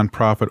American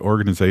nonprofit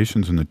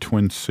organizations in the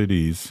Twin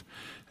Cities,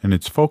 and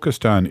it's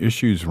focused on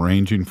issues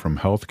ranging from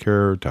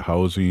healthcare to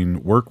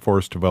housing,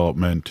 workforce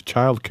development to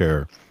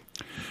childcare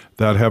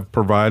that have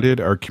provided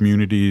our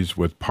communities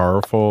with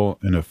powerful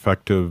and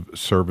effective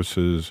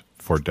services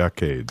for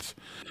decades.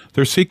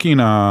 They're seeking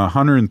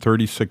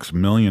 $136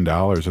 million,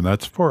 and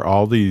that's for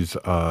all these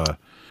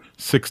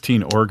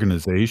 16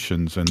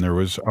 organizations. And there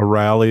was a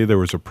rally, there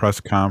was a press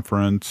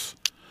conference.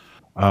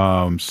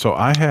 So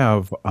I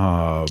have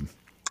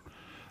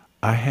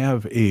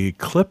a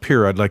clip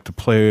here I'd like to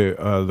play.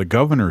 The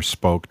governor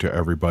spoke to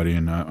everybody,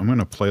 and I'm going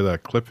to play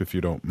that clip if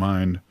you don't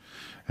mind.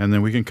 And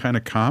then we can kind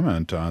of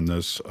comment on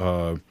this.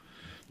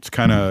 It's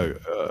kind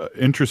of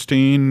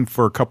interesting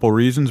for a couple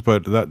reasons,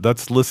 but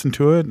let's listen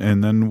to it,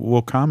 and then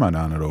we'll comment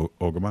on it,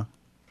 Ogama.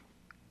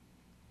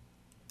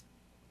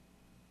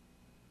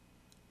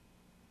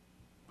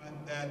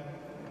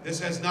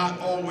 This has not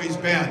always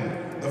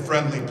been the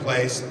friendly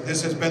place.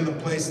 This has been the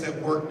place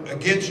that worked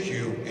against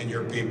you and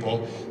your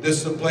people. This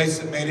is the place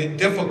that made it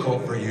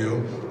difficult for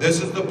you.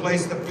 This is the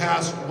place that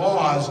passed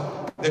laws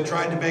that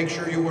tried to make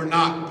sure you were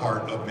not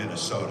part of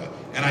Minnesota.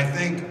 And I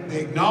think the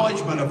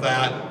acknowledgement of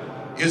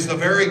that is the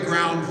very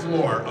ground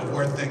floor of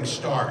where things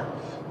start.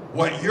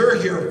 What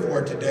you're here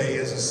for today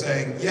is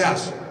saying,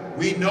 yes,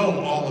 we know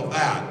all of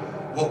that.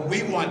 What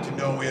we want to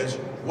know is,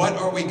 what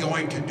are we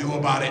going to do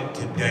about it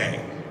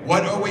today?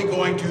 What are we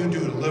going to do to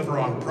deliver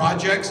on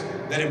projects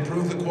that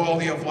improve the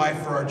quality of life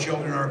for our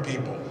children and our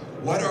people?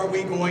 What are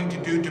we going to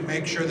do to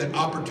make sure that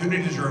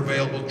opportunities are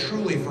available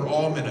truly for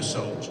all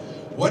Minnesotans?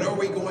 What are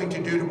we going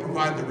to do to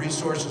provide the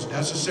resources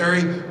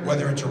necessary,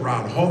 whether it's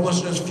around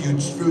homelessness,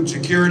 food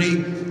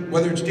security,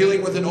 whether it's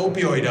dealing with an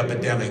opioid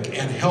epidemic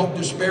and health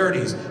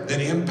disparities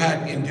that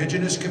impact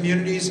indigenous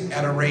communities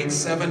at a rate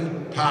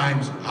 7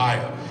 times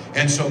higher.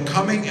 And so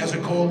coming as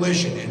a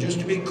coalition, and just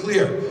to be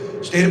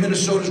clear, state of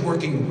Minnesota is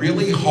working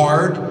really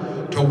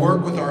hard to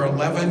work with our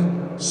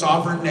 11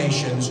 sovereign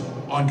nations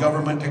on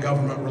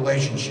government-to-government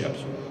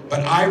relationships.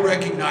 But I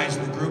recognize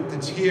the group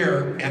that's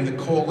here and the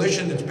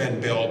coalition that's been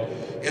built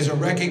is a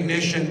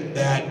recognition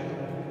that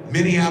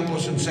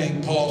Minneapolis and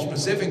St. Paul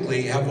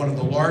specifically have one of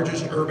the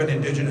largest urban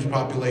indigenous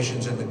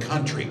populations in the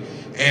country.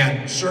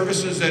 And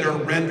services that are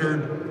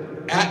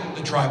rendered at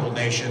the tribal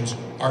nations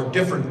are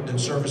different than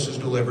services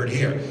delivered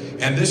here.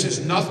 And this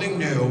is nothing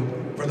new.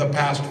 For the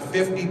past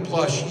 50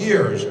 plus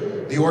years,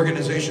 the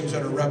organizations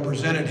that are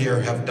represented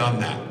here have done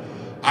that.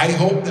 I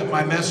hope that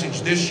my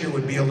message this year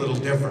would be a little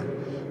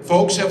different.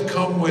 Folks have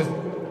come with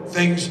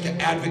things to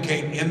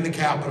advocate in the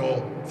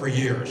Capitol for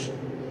years.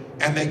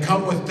 And they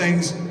come with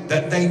things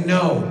that they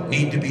know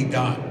need to be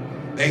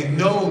done. They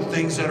know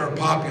things that are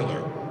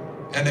popular.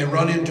 And they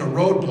run into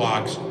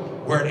roadblocks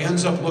where it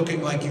ends up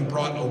looking like you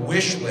brought a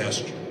wish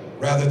list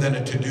rather than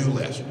a to-do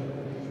list.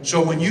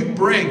 So when you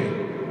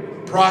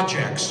bring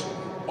projects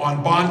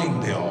on bonding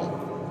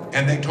bill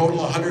and they total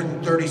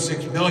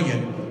 $136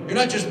 million, you're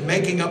not just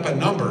making up a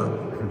number.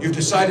 You've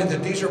decided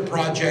that these are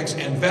projects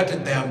and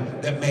vetted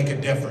them that make a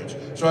difference.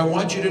 So I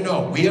want you to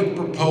know, we have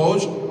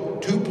proposed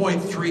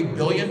 $2.3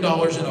 billion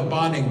in a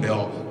bonding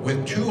bill,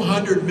 with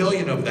 $200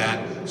 million of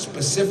that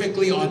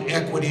specifically on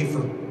equity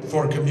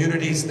for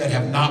communities that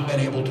have not been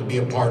able to be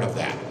a part of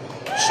that.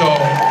 So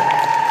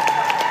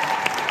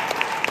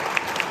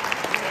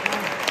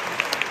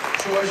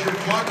as you're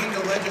talking to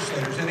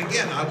legislators, and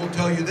again, I will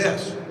tell you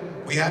this,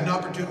 we had an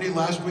opportunity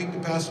last week to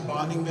pass a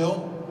bonding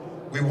bill.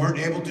 We weren't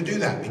able to do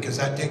that because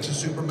that takes a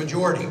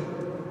supermajority.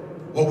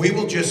 Well, we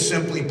will just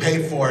simply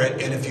pay for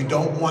it, and if you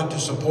don't want to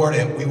support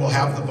it, we will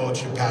have the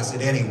votes to pass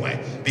it anyway,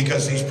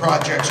 because these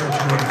projects are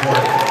too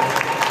important.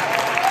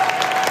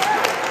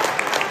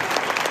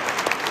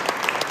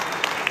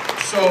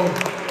 So,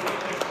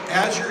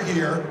 as you're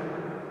here,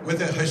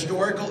 with a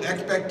historical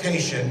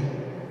expectation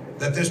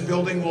that this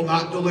building will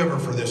not deliver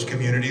for this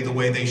community the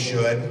way they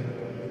should,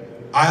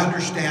 I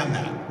understand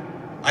that.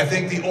 I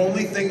think the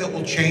only thing that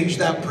will change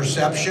that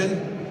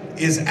perception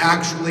is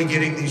actually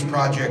getting these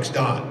projects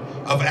done,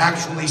 of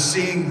actually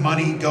seeing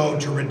money go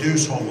to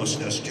reduce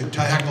homelessness, to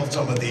tackle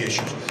some of the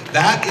issues.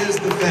 That is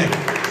the thing.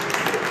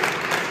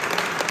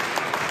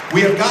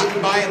 We have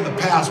gotten by in the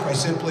past by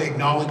simply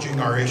acknowledging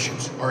our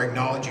issues or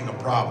acknowledging a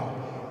problem.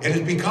 It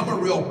has become a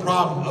real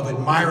problem of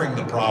admiring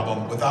the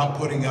problem without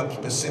putting up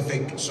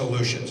specific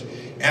solutions.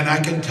 And I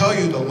can tell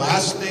you the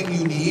last thing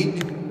you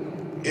need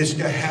is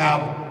to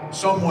have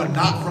someone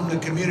not from the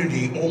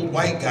community, old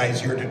white guys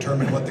here,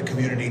 determine what the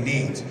community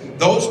needs.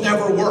 Those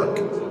never work.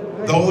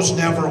 Those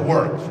never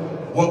work.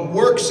 What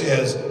works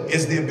is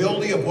the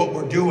ability of what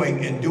we're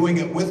doing and doing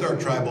it with our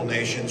tribal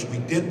nations. We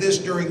did this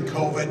during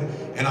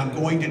COVID, and I'm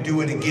going to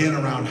do it again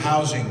around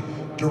housing.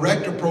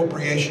 Direct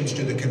appropriations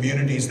to the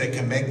communities that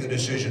can make the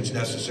decisions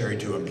necessary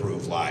to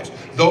improve lives.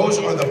 Those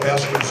are the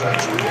best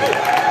results we get.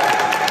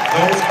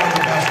 Those are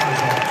the best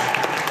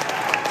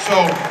results.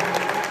 So,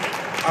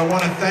 I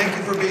want to thank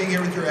you for being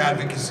here with your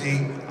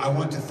advocacy. I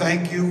want to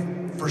thank you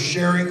for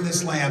sharing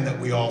this land that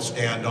we all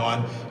stand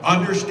on,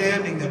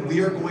 understanding that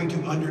we are going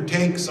to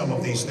undertake some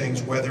of these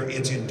things, whether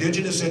it's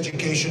indigenous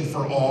education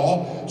for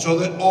all, so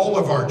that all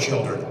of our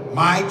children,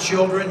 my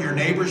children, your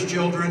neighbor's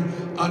children,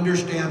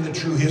 understand the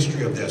true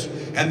history of this.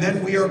 And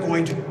then we are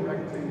going to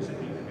correct things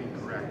that need to be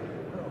corrected.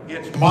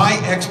 It's my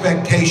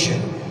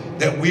expectation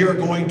that we are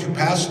going to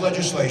pass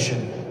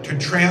legislation to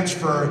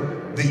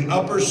transfer the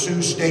Upper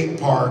Sioux State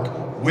Park,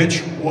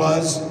 which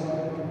was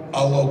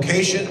a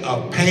location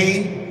of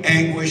pain,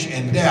 anguish,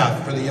 and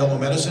death for the Yellow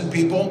Medicine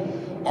people.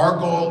 Our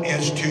goal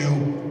is to,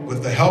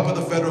 with the help of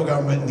the federal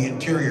government and the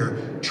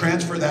interior,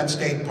 transfer that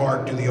state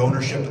park to the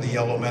ownership of the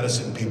Yellow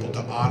Medicine people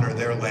to honor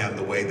their land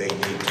the way they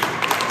need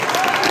to.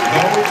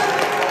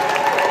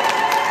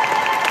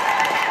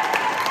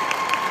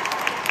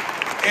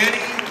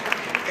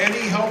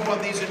 Any help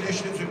on these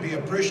initiatives would be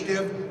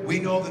appreciative. We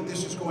know that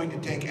this is going to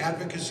take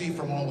advocacy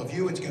from all of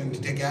you. It's going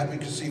to take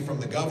advocacy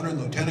from the governor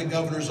and lieutenant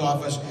governor's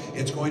office.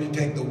 It's going to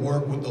take the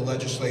work with the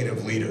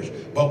legislative leaders.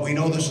 But we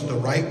know this is the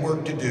right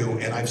work to do,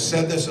 and I've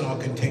said this and I'll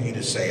continue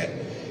to say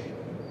it.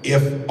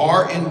 If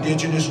our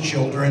indigenous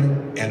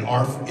children and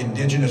our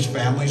indigenous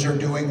families are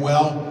doing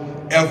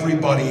well,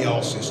 everybody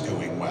else is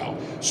doing well.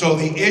 So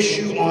the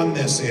issue on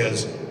this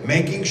is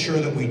making sure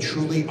that we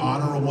truly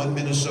honor a One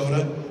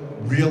Minnesota,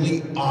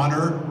 really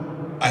honor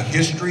a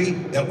history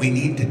that we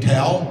need to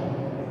tell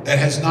that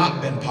has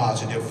not been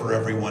positive for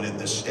everyone in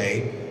this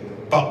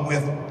state, but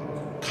with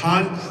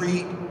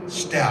concrete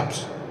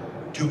steps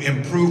to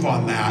improve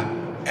on that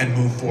and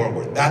move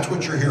forward. That's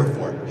what you're here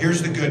for.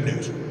 Here's the good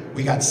news.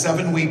 We got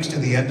 7 weeks to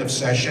the end of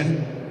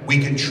session. We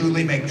can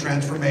truly make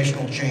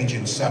transformational change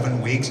in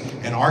 7 weeks,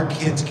 and our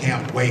kids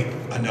can't wait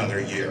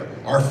another year.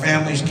 Our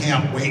families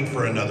can't wait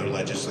for another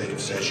legislative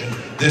session.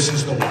 This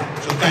is the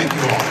one. So thank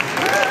you all.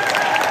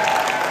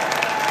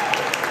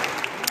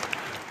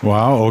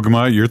 Wow,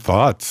 Ogama, your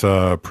thoughts?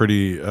 I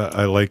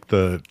like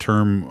the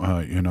term,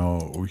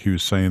 he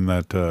was saying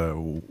that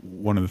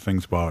one of the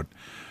things about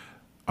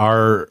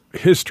our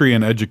history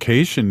and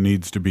education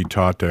needs to be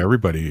taught to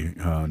everybody,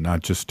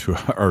 not just to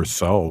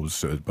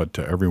ourselves, but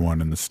to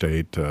everyone in the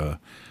state.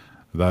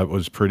 That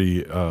was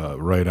pretty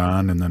right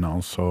on. And then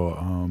also,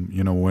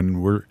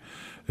 when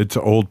it's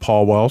an old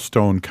Paul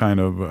Wellstone kind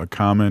of a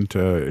comment,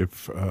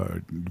 if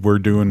we're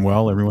doing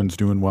well, everyone's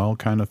doing well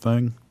kind of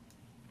thing.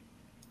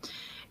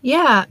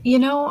 Yeah,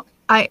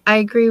 I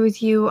agree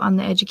with you on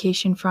the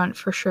education front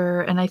for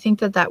sure. And I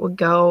think that would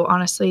go,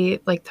 honestly,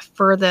 like the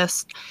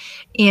furthest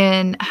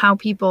in how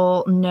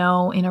people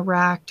know,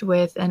 interact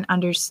with, and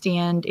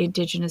understand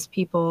Indigenous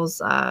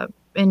peoples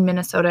in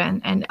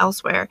Minnesota and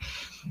elsewhere.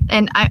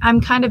 And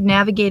I'm kind of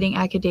navigating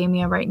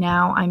academia right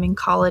now. I'm in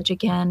college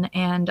again,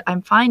 and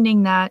I'm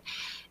finding that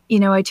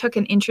I took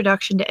an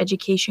introduction to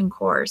education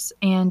course,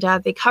 and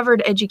they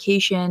covered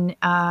education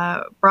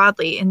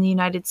broadly in the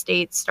United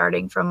States,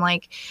 starting from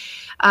the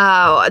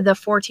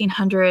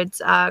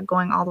 1400s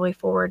going all the way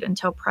forward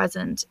until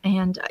present.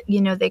 And,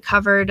 they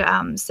covered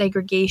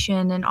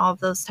segregation and all of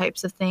those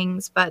types of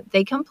things, but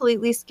they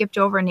completely skipped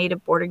over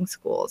Native boarding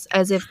schools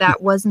as if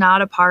that was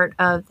not a part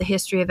of the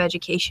history of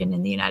education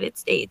in the United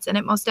States. And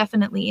it most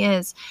definitely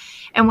is.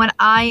 And when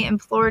I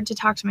implored to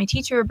talk to my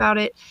teacher about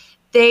it,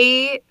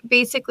 they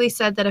basically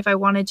said that if I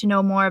wanted to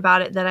know more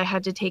about it, that I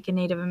had to take a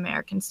Native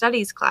American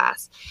Studies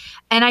class.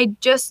 And I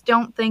just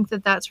don't think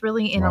that that's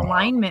really in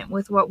alignment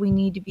with what we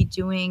need to be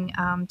doing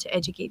to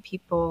educate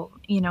people,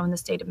 in the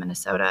state of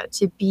Minnesota,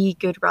 to be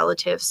good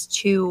relatives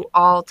to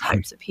all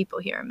types of people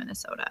here in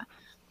Minnesota.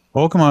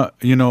 Ogama,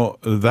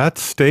 that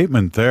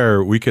statement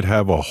there, we could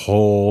have a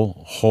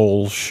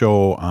whole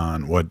show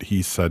on what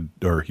he said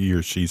or he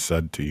or she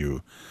said to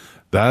you.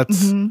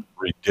 That's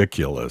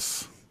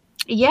ridiculous.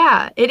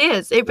 Yeah, it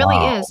is. It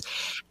really is.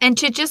 And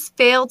to just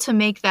fail to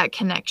make that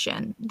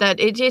connection, that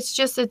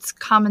it's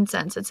common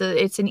sense.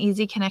 It's an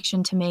easy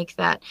connection to make,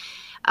 that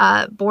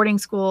boarding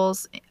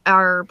schools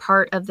are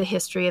part of the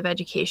history of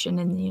education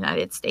in the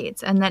United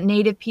States, and that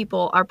Native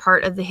people are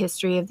part of the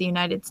history of the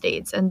United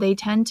States. And they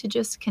tend to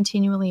just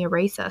continually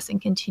erase us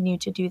and continue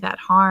to do that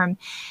harm.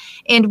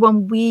 And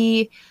when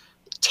we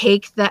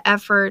take the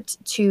effort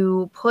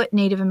to put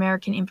Native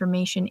American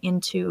information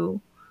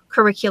into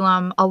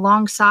curriculum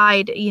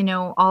alongside,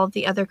 all of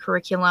the other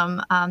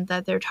curriculum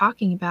that they're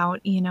talking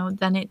about,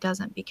 then it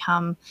doesn't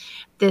become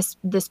this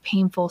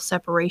painful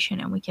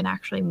separation, and we can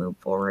actually move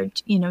forward,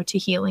 to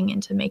healing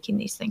and to making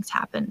these things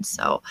happen.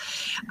 So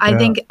I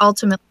think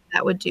ultimately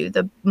that would do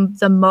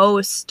the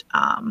most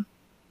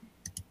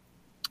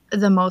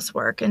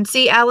work. And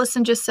see,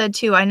 Allison just said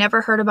too, I never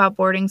heard about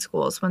boarding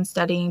schools when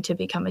studying to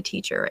become a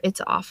teacher.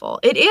 It's awful.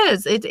 It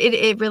is.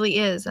 It really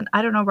is. And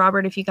I don't know,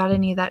 Robert, if you got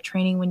any of that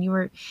training when you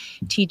were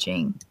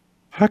teaching.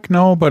 Heck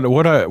no. But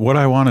what I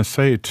want to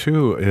say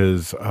too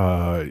is,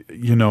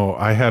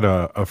 I had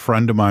a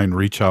friend of mine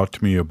reach out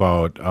to me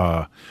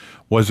about,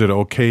 was it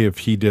okay if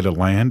he did a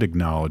land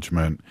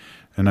acknowledgement?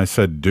 And I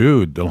said,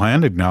 dude, the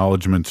land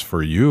acknowledgement's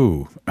for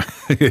you.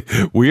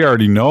 We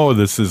already know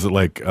this is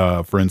like,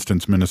 for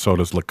instance,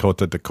 Minnesota's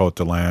Lakota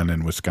Dakota land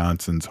and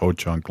Wisconsin's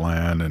Ho-Chunk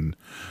land and,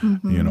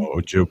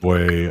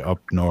 Ojibwe up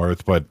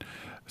north. But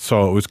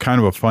so it was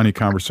kind of a funny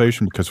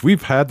conversation because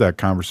we've had that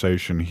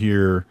conversation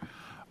here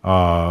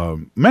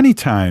many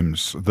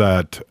times,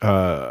 that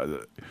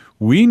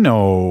we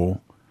know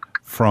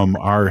from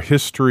our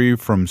history,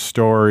 from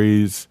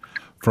stories,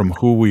 from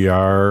who we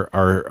are,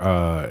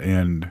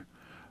 and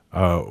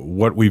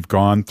what we've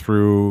gone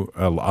through,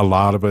 a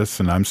lot of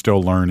us, and I'm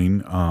still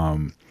learning.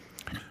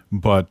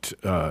 But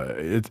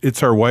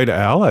it's our white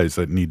allies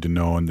that need to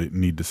know and that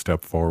need to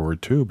step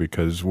forward too,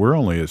 because we're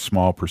only a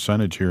small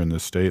percentage here in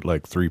this state,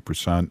 like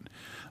 3%.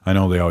 I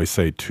know they always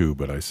say 2,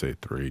 but I say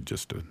 3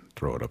 just to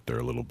throw it up there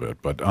a little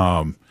bit. But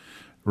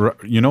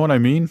you know what I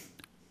mean?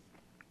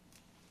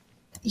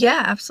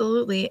 Yeah,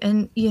 absolutely.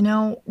 And,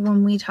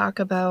 when we talk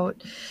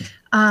about,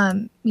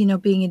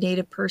 being a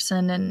Native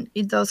person and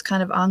those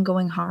kind of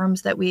ongoing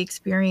harms that we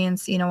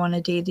experience, on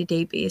a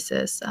day-to-day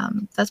basis,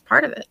 that's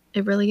part of it.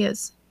 It really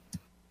is.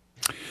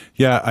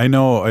 Yeah, I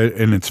know.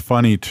 And it's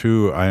funny,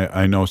 too.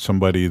 I know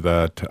somebody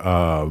that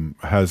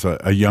has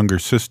a younger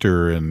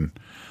sister, and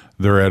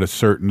they're in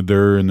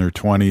their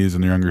 20s,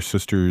 and their younger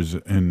sister's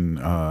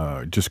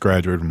just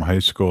graduated from high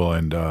school.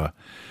 And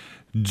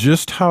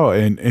just how,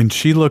 and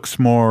she looks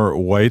more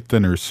white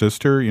than her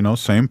sister,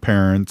 same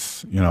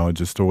parents,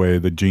 just the way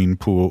the gene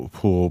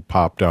pool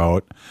popped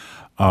out.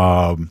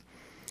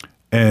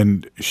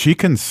 And she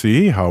can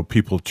see how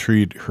people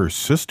treat her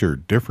sister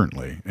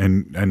differently.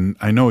 And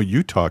I know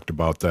you talked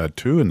about that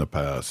too in the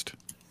past.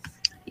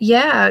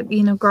 Yeah,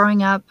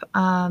 growing up,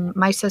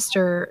 my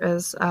sister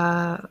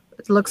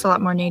looks a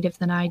lot more Native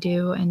than I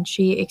do, and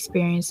she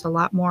experienced a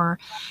lot more,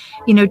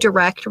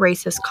 direct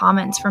racist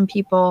comments from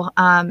people,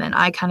 and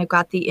I kind of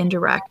got the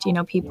indirect,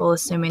 people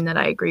assuming that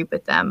I agreed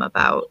with them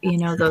about,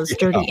 those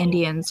dirty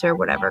Indians or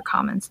whatever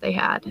comments they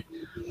had.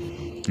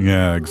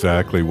 Yeah,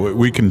 exactly.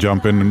 We can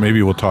jump in, and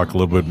maybe we'll talk a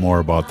little bit more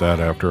about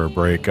that after our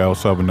break. I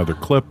also have another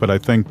clip, but I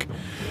think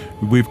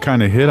we've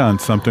kind of hit on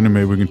something, and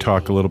maybe we can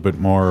talk a little bit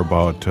more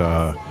about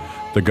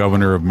the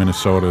governor of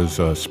Minnesota's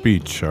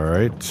speech, all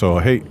right? So,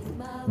 hey,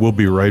 we'll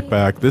be right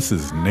back. This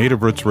is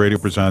Native Roots Radio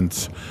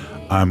presents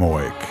I'm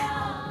Awake.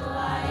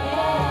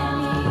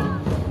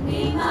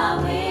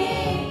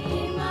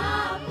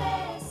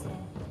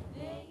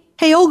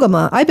 Hey,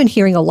 Ogama, I've been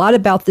hearing a lot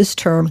about this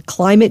term,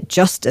 climate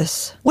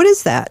justice. What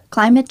is that?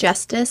 Climate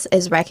justice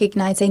is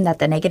recognizing that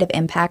the negative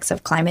impacts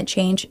of climate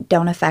change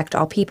don't affect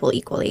all people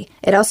equally.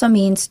 It also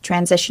means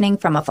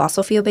transitioning from a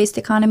fossil fuel-based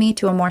economy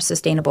to a more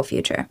sustainable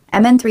future.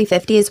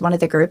 MN350 is one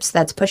of the groups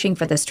that's pushing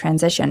for this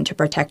transition to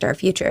protect our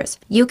futures.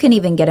 You can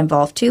even get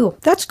involved too.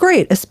 That's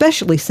great,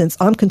 especially since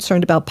I'm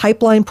concerned about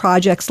pipeline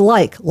projects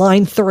like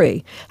Line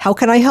 3. How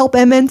can I help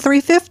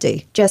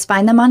MN350? Just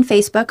find them on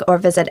Facebook or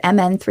visit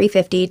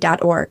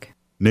mn350.org.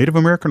 Native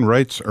American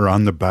rights are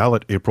on the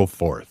ballot April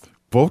 4th.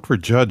 Vote for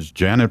Judge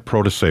Janet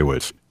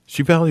Protasewicz.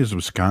 She values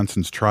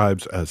Wisconsin's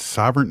tribes as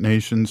sovereign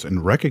nations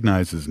and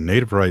recognizes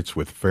Native rights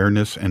with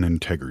fairness and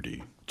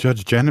integrity.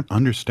 Judge Janet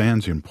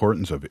understands the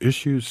importance of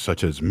issues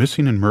such as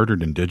missing and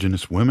murdered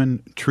Indigenous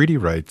women, treaty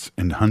rights,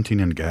 and hunting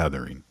and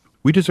gathering.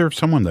 We deserve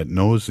someone that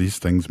knows these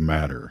things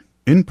matter.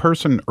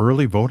 In-person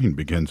early voting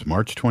begins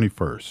March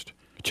 21st.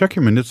 Check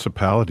your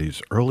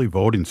municipality's early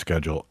voting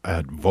schedule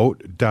at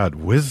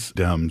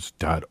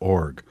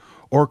vote.wisdems.org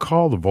or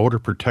call the Voter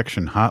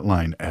Protection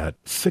Hotline at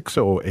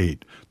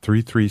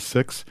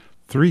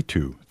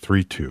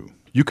 608-336-3232.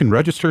 You can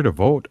register to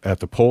vote at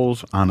the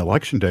polls on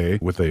Election Day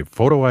with a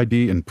photo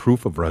ID and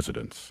proof of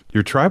residence.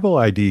 Your tribal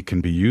ID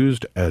can be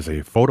used as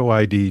a photo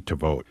ID to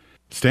vote.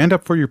 Stand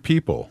up for your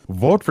people.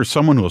 Vote for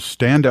someone who will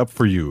stand up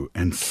for you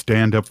and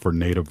stand up for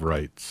Native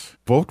rights.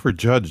 Vote for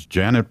Judge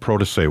Janet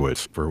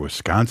Protasewicz for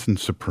Wisconsin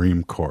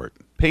Supreme Court.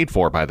 Paid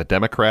for by the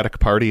Democratic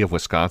Party of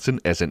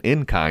Wisconsin as an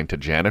in-kind to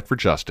Janet for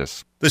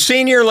Justice. The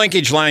Senior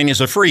Linkage Line is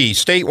a free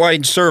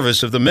statewide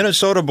service of the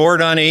Minnesota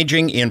Board on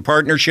Aging in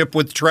partnership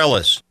with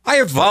Trellis. I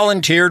have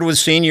volunteered with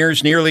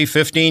seniors nearly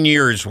 15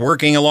 years,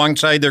 working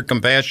alongside their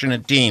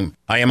compassionate team.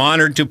 I am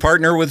honored to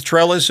partner with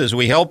Trellis as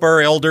we help our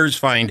elders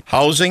find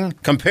housing,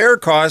 compare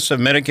costs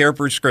of Medicare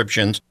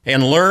prescriptions,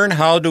 and learn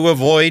how to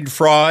avoid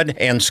fraud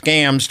and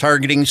scams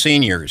targeting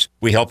seniors.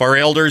 We help our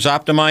elders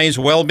optimize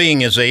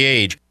well-being as they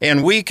age,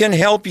 and we can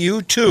help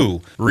you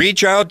too.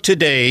 Reach out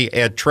today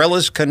at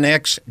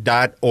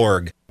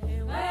trellisconnects.org.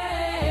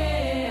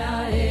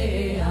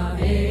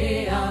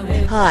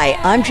 Hi,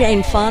 I'm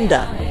Jane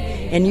Fonda,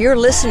 and you're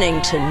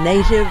listening to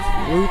Native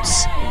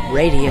Roots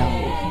Radio.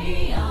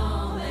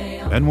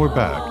 And we're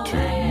back to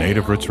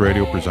Native Roots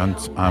Radio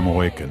presents I'm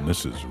Awake, and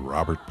this is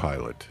Robert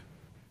Pilot.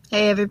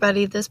 Hey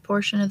everybody, this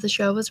portion of the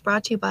show was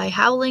brought to you by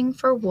Howling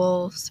for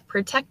Wolves,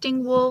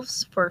 protecting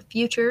wolves for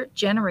future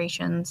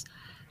generations.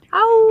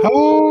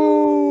 Ow!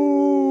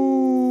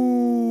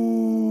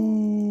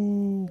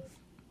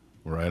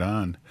 Right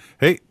on.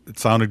 Hey, it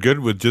sounded good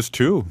with just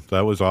two.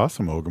 That was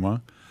awesome,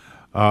 Ogama.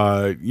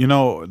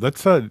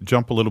 Let's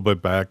jump a little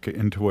bit back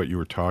into what you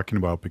were talking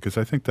about, because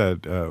I think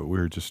that we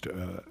were just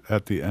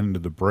at the end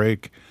of the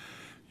break.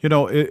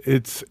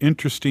 It's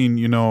interesting,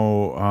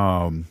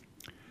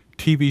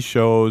 TV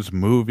shows,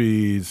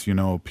 movies,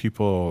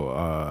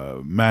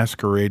 people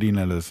masquerading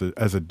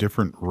as a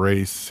different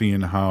race,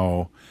 seeing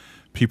how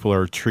people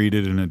are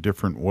treated in a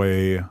different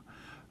way.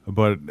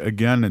 But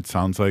again, it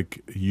sounds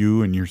like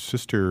you and your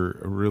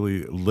sister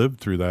really lived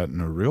through that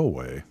in a real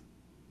way.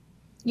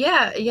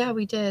 Yeah,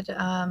 we did.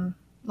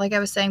 Like I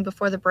was saying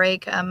before the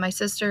break, my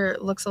sister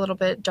looks a little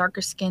bit darker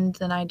skinned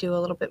than I do,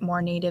 a little bit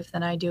more Native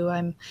than I do.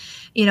 I'm,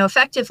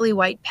 effectively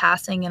white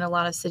passing in a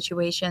lot of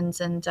situations.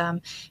 And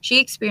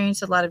she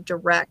experienced a lot of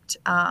direct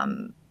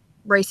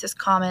racist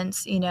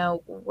comments,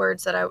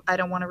 words that I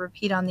don't want to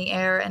repeat on the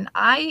air. And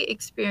I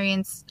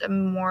experienced a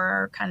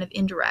more kind of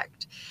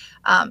indirect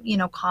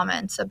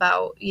comments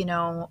about,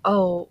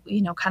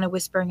 kind of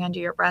whispering under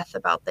your breath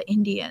about the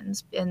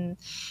Indians and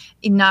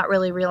not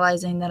really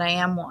realizing that I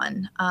am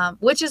one,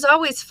 which is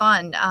always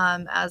fun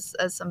as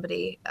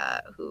somebody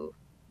who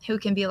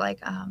can be like,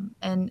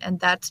 and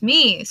that's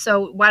me.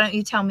 So why don't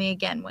you tell me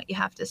again what you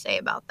have to say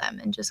about them,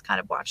 and just kind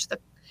of watch the,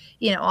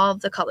 all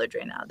of the color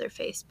drain out of their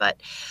face. But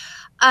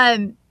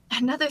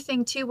another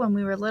thing too, when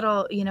we were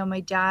little, my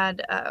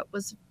dad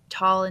was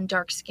tall and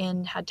dark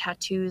skinned, had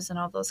tattoos and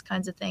all those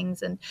kinds of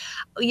things. And,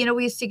 you know,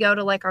 we used to go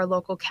to like our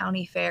local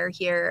county fair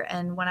here.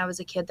 And when I was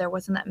a kid, there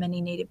wasn't that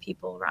many Native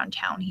people around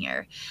town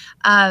here.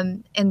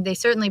 And they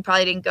certainly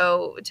probably didn't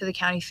go to the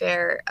county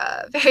fair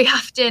very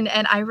often.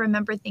 And I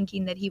remember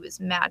thinking that he was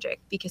magic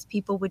because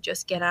people would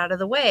just get out of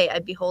the way.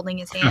 I'd be holding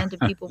his hand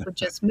and people would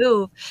just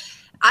move.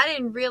 I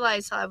didn't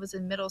realize till I was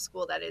in middle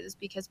school that it is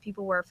because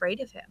people were afraid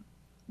of him.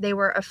 They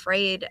were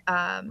afraid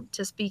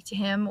to speak to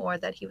him or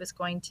that he was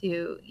going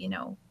to, you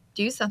know,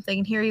 do something.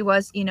 And here he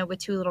was, you know, with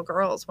two little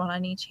girls, one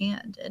on each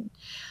hand.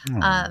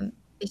 And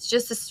it's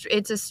just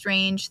it's a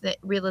strange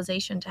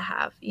realization to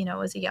have, you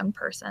know, as a young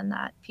person,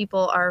 that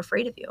people are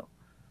afraid of you.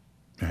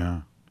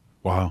 Yeah.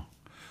 Wow.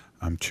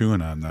 I'm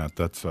chewing on that.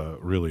 That's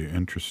really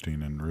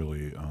interesting and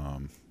really,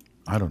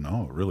 I don't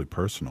know, really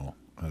personal.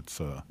 That's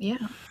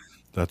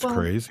that's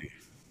crazy.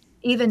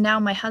 Even now,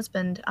 my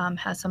husband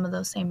has some of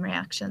those same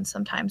reactions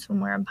sometimes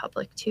when we're in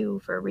public too,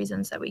 for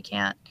reasons that we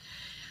can't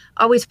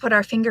always put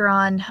our finger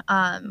on.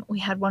 We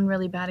had one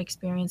really bad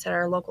experience at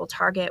our local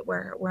Target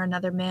where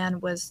another man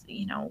was,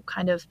 you know,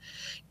 kind of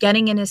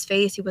getting in his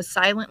face. He was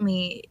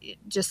silently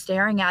just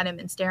staring at him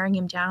and staring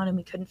him down, and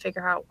we couldn't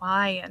figure out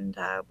why. And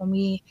when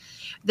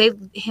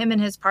him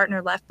and his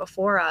partner left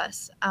before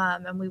us,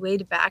 and we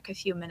waited back a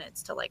few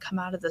minutes to like come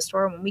out of the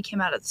store. When we came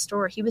out of the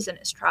store, he was in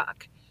his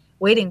truck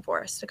waiting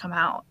for us to come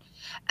out.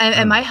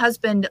 And my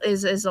husband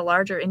is a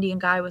larger Indian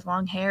guy with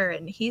long hair,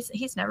 and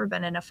he's never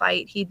been in a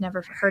fight. He'd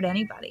never hurt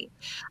anybody.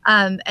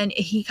 And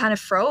he kind of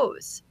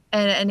froze.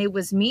 And it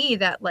was me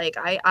that, like,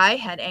 I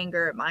had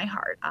anger in my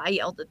heart. I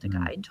yelled at the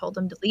guy and told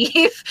him to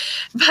leave.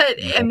 But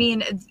I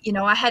mean, you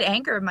know, I had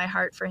anger in my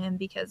heart for him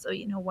because,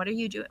 you know, what are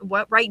you doing?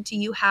 What right do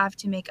you have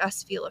to make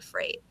us feel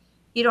afraid?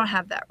 You don't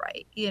have that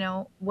right. You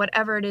know,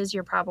 whatever it is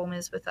your problem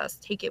is with us,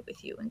 take it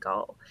with you and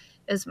go,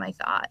 is my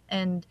thought.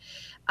 And,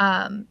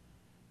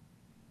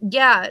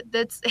 yeah,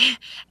 that's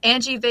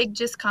Angie Vig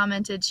just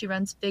commented. She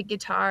runs Big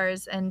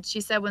Guitars, and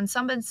she said, when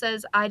someone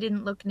says I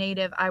didn't look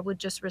Native, I would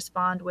just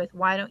respond with,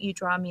 why don't you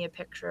draw me a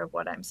picture of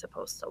what I'm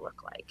supposed to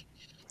look like?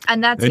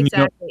 And that's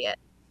exactly it.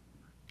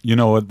 You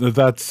know,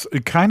 that's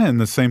kind of in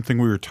the same thing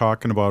we were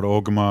talking about,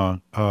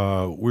 Ogama.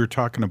 We were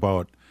talking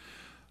about,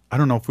 I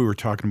don't know if we were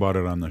talking about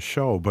it on the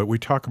show, but we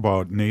talk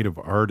about Native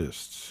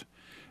artists.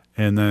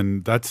 And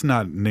then that's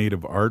not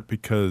Native art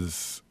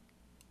because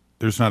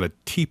there's not a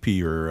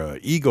teepee or a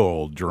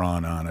eagle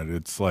drawn on it.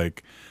 It's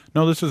like,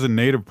 no, this is a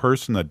Native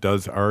person that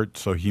does art,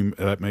 so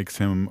that makes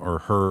him or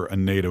her a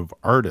Native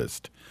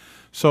artist.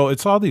 So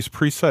it's all these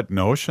preset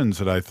notions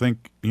that I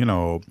think, you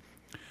know,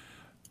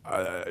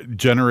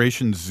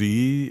 Generation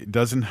Z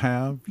doesn't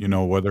have, you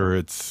know, whether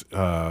it's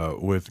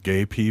with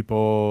gay people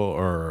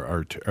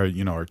or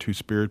you know, or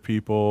two-spirit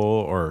people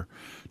or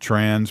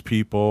trans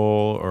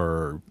people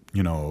or,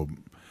 you know,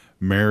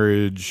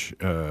 marriage,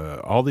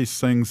 all these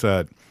things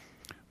that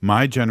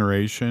my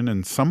generation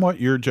and somewhat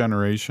your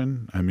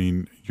generation, I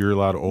mean, you're a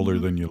lot older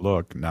than you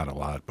look, not a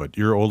lot, but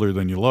you're older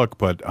than you look,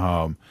 but,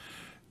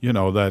 you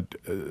know, that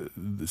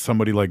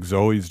somebody like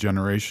Zoe's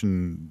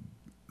generation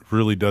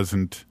really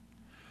doesn't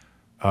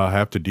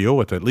have to deal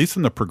with it, at least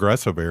in the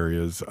progressive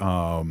areas.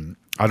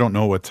 I don't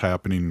know what's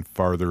happening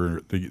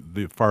farther,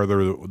 the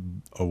farther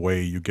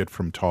away you get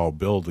from tall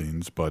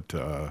buildings, but,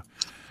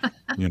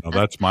 you know,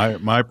 that's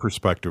my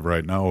perspective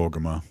right now,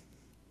 Ogama.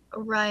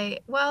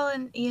 Right. Well,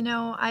 and you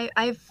know,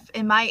 I've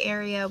in my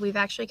area, we've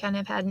actually kind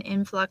of had an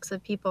influx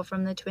of people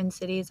from the Twin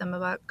Cities. I'm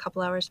about a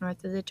couple hours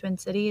north of the Twin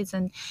Cities,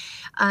 and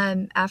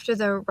after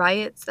the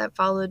riots that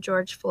followed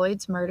George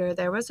Floyd's murder,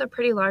 there was a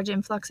pretty large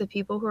influx of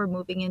people who were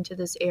moving into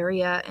this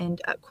area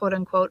and quote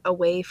unquote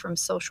away from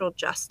social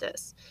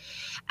justice.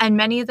 And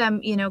many of them,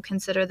 you know,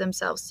 consider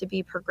themselves to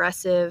be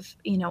progressive,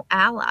 you know,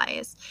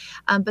 allies,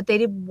 but they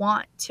didn't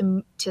want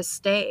to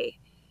stay.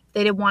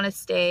 They didn't want to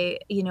stay,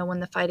 you know, when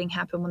the fighting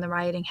happened, when the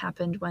rioting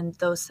happened, when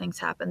those things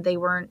happened. They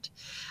weren't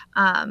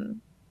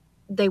on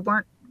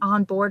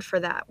board for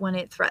that when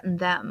it threatened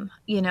them,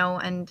 you know,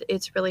 and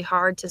it's really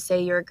hard to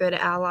say you're a good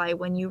ally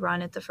when you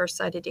run at the first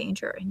sight of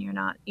danger and you're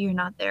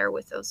not there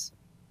with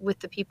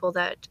the people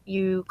that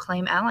you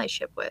claim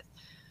allyship with.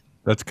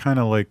 That's kind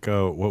of like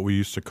what we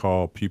used to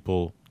call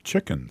people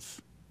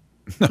chickens.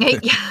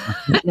 Yeah.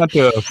 Not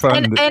to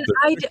offend and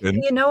I,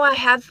 chicken. you know, I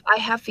have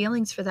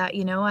feelings for that.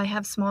 You know, I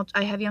have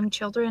young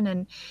children,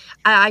 and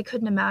I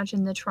couldn't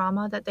imagine the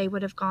trauma that they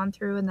would have gone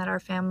through and that our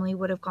family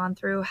would have gone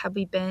through had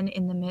we been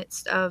in the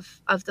midst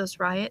of those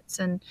riots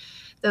and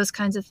those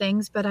kinds of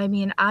things. But I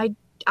mean, I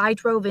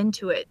drove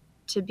into it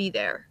to be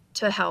there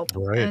to help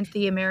at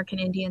the American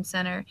Indian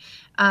Center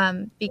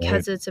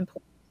because it's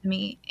important to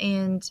me,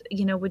 and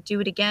you know, would do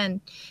it again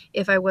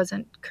if I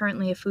wasn't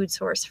currently a food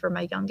source for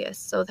my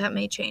youngest. So that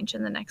may change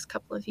in the next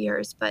couple of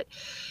years, but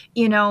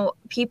you know,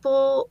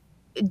 people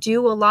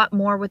do a lot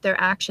more with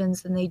their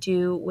actions than they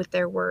do with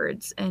their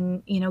words.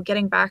 And you know,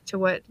 getting back to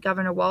what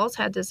Governor Walz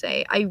had to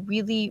say, I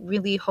really,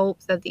 really hope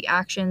that the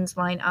actions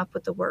line up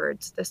with the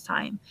words this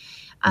time,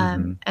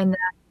 and that,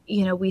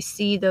 you know, we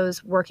see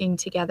those working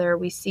together.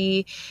 We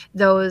see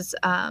those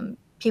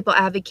people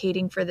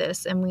advocating for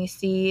this, and we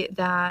see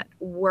that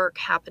work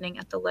happening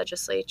at the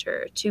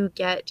legislature to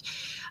get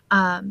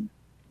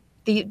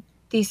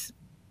these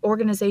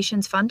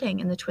organizations funding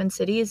in the Twin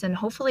Cities, and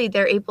hopefully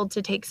they're able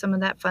to take some of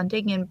that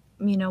funding and,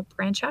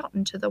 branch out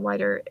into the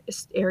wider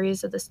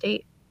areas of the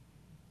state.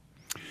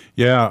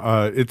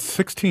 Yeah, it's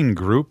 16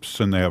 groups,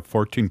 and they have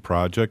 14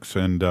 projects,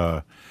 and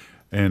a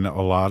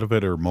lot of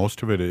it, or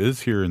most of it,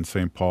 is here in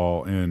St.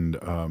 Paul and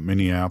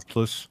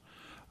Minneapolis.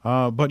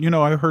 But,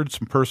 I heard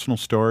some personal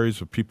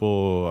stories of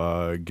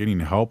people getting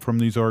help from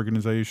these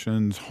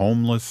organizations,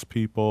 homeless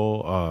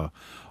people,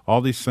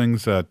 all these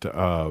things that,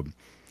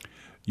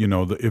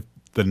 if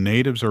the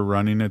natives are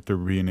running it, they're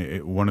being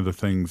one of the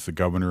things the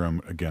governor, I'm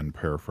again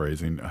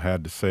paraphrasing,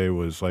 had to say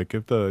was like,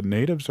 if the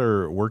natives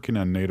are working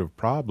on native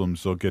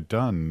problems, they'll get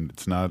done.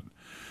 It's not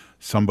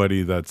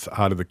somebody that's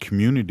out of the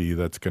community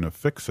that's going to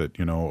fix it,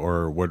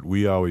 or what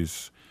we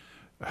always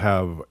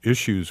have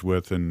issues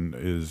with, and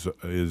is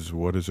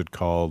what is it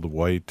called?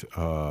 White,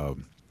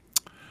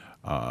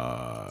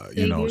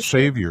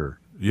 savior.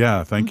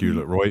 Yeah, thank you.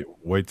 The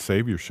white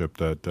saviorship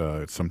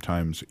that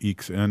sometimes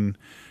ekes in.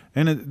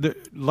 And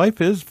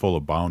life is full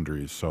of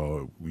boundaries,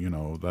 so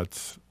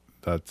that's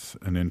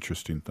an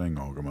interesting thing,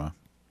 Ogama.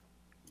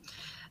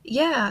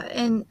 Yeah,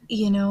 and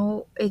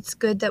it's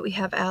good that we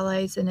have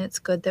allies, and it's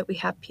good that we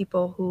have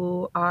people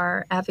who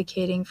are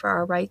advocating for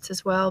our rights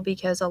as well,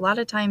 because a lot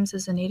of times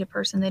as a Native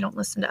person, they don't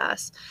listen to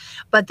us,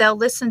 but they'll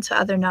listen to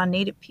other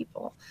non-Native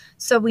people.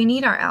 So we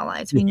need our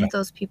allies. We need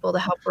those people to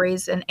help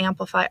raise and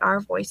amplify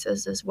our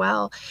voices as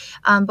well.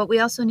 But we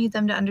also need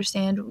them to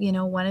understand,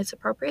 when it's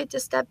appropriate to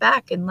step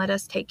back and let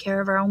us take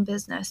care of our own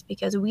business,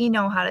 because we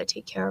know how to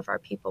take care of our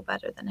people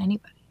better than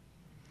anybody.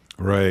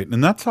 Right,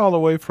 and that's all the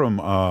way from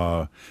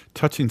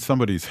touching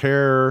somebody's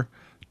hair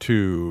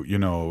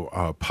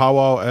to,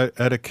 powwow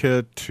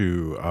etiquette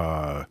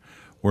to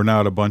we're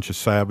not a bunch of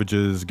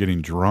savages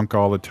getting drunk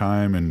all the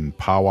time and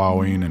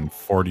powwowing and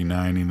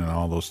 49ing and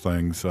all those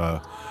things.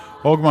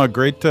 Ogama,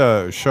 great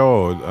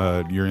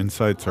show. Your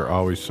insights are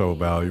always so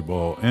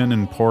valuable and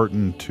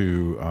important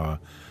to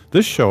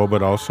this show,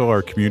 but also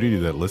our community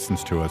that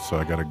listens to us. So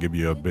I got to give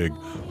you a big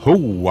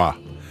hoo-wah.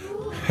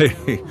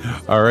 Hey,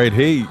 all right.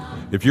 Hey,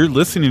 if you're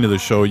listening to the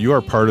show, you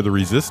are part of the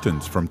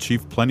resistance from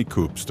Chief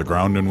Plentycoops. The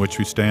ground in which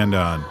we stand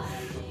on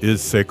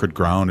is sacred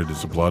ground. It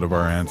is the blood of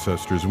our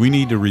ancestors. We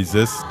need to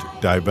resist,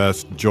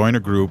 divest, join a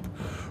group,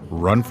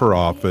 run for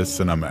office,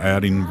 and I'm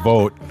adding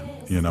vote.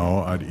 I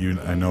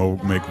know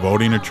make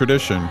voting a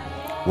tradition.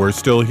 We're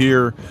still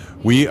here.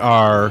 We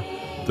are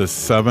the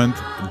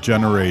 7th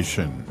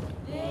generation.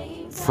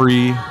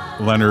 Free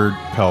Leonard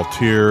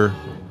Peltier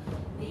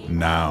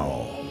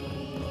now.